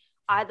on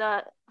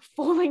either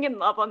falling in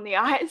love on the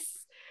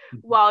ice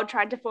while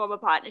trying to form a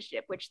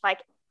partnership, which like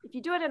if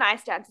you do it in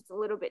ice dance, it's a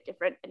little bit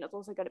different and it's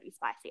also going to be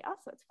spicier,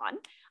 so it's fun.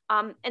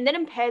 And then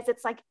in pairs,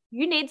 it's like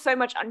you need so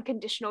much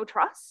unconditional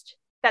trust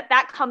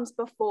that comes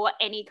before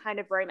any kind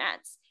of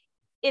romance.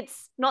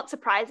 It's not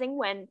surprising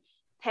when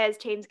pairs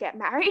teams get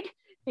married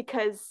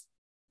because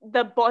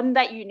the bond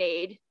that you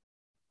need,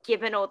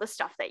 given all the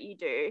stuff that you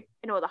do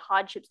and all the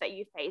hardships that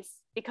you face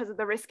because of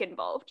the risk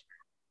involved,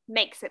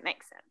 makes it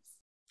make sense.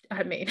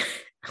 I mean,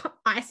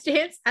 Ice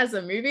Dance as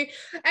a movie.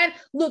 And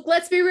look,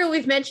 let's be real.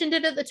 We've mentioned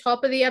it at the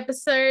top of the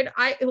episode.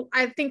 I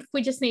think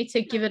we just need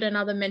to give it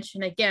another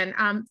mention again.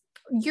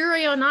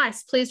 Yuri on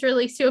Ice, please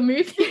release your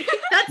movie.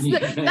 That's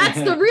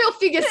the real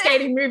figure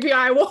skating movie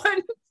I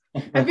want.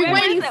 I've been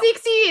waiting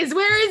 6 years.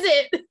 Where is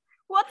it?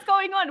 What's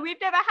going on?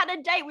 We've never had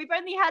a date. We've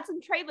only had some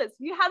trailers.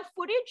 You have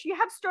footage? You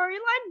have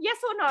storyline? Yes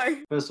or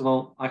no? First of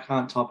all, I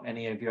can't top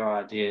any of your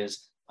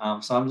ideas.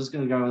 So I'm just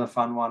going to go with a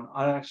fun one.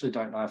 I actually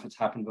don't know if it's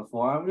happened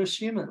before. I would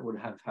assume it would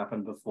have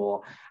happened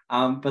before.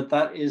 But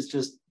that is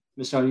just,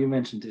 Michelle, you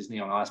mentioned Disney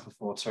on Ice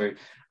before too.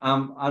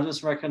 I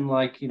just reckon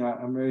like,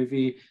 a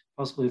movie,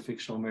 possibly a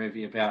fictional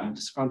movie about a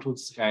disgruntled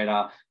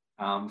skater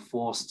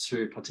forced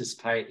to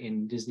participate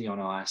in Disney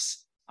on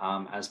Ice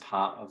as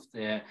part of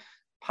their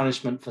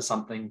punishment for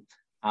something.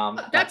 Do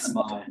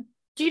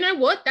you know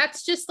what?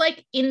 That's just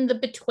like in the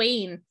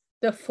between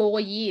the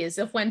 4 years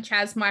of when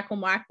Chaz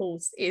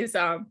Michael-Michaels is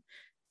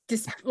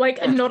just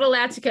like not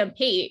allowed to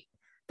compete.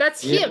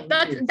 That's him.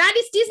 That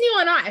is Disney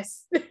on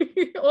Ice.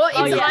 Or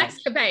it's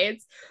Ice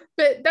Capades.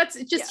 But that's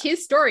just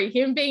his story,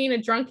 him being in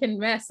a drunken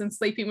mess and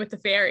sleeping with the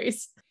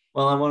fairies.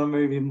 Well, I want a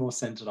movie more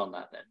centered on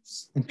that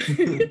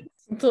then.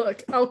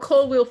 Look, I'll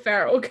call Will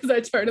Ferrell because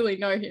I totally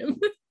know him.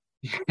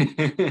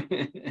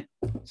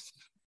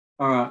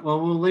 All right, well,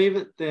 we'll leave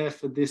it there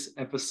for this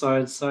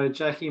episode. So,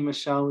 Jackie,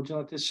 Michelle, would you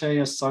like to share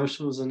your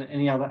socials and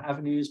any other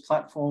avenues,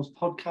 platforms,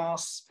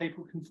 podcasts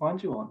people can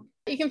find you on?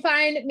 You can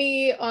find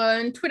me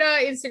on Twitter,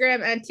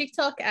 Instagram, and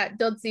TikTok at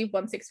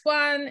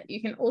Dodzy161.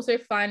 You can also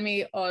find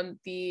me on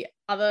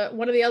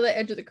one of the other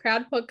Edge of the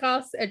Crowd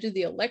podcasts, Edge of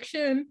the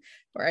Election,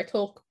 where I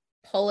talk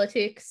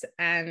politics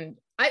and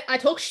I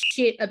talk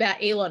shit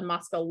about Elon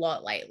Musk a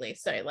lot lately.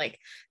 So, like,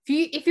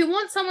 if you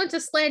want someone to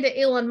slander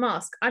Elon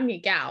Musk, I'm your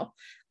gal.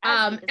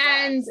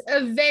 And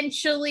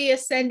eventually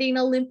Ascending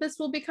Olympus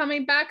will be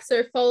coming back.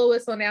 So follow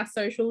us on our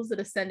socials at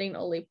Ascending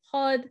Ollie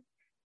Pod,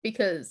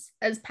 because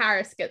as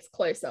Paris gets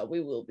closer,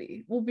 we'll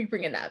be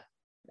bringing that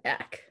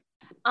back.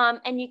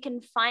 And you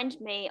can find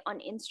me on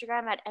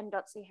Instagram at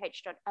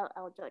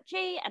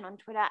m.ch.ll.g and on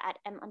Twitter at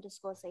m_ch_ll_g .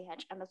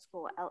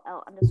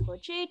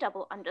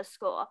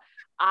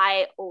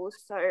 I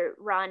also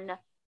run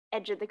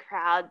Edge of the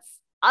Crowd's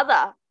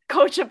other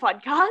culture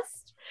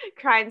podcast,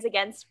 Crimes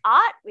Against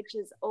Art, which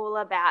is all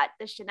about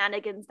the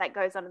shenanigans that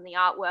goes on in the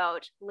art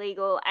world,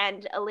 legal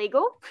and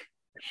illegal.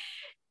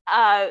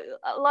 A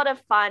lot of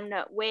fun.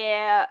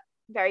 We're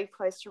very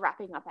close to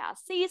wrapping up our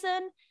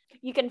season.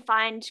 You can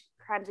find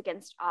Crimes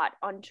Against Art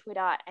on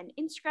Twitter and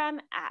Instagram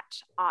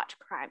at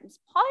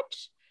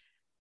ArtCrimesPod.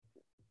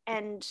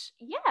 And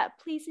yeah,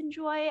 please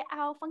enjoy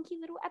our funky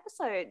little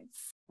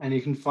episodes. And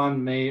you can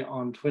find me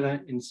on Twitter,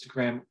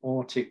 Instagram,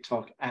 or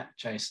TikTok at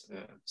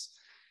JaceHerbs.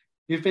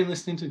 You've been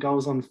listening to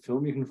Goals on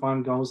Film. You can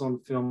find Goals on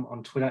Film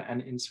on Twitter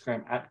and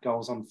Instagram at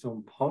Goals on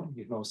Film Pod.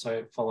 You can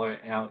also follow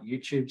our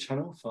YouTube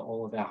channel for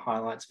all of our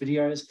highlights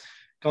videos.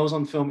 Goals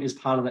on Film is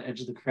part of the Edge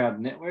of the Crowd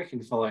network. You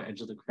can follow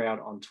Edge of the Crowd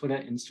on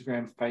Twitter,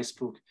 Instagram,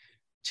 Facebook,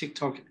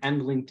 TikTok,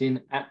 and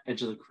LinkedIn at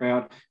Edge of the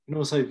Crowd. You can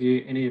also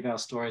view any of our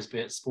stories, be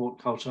it sport,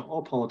 culture,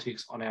 or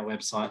politics, on our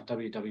website,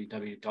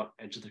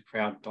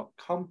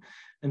 www.edgeofthecrowd.com.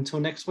 Until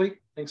next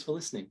week, thanks for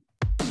listening.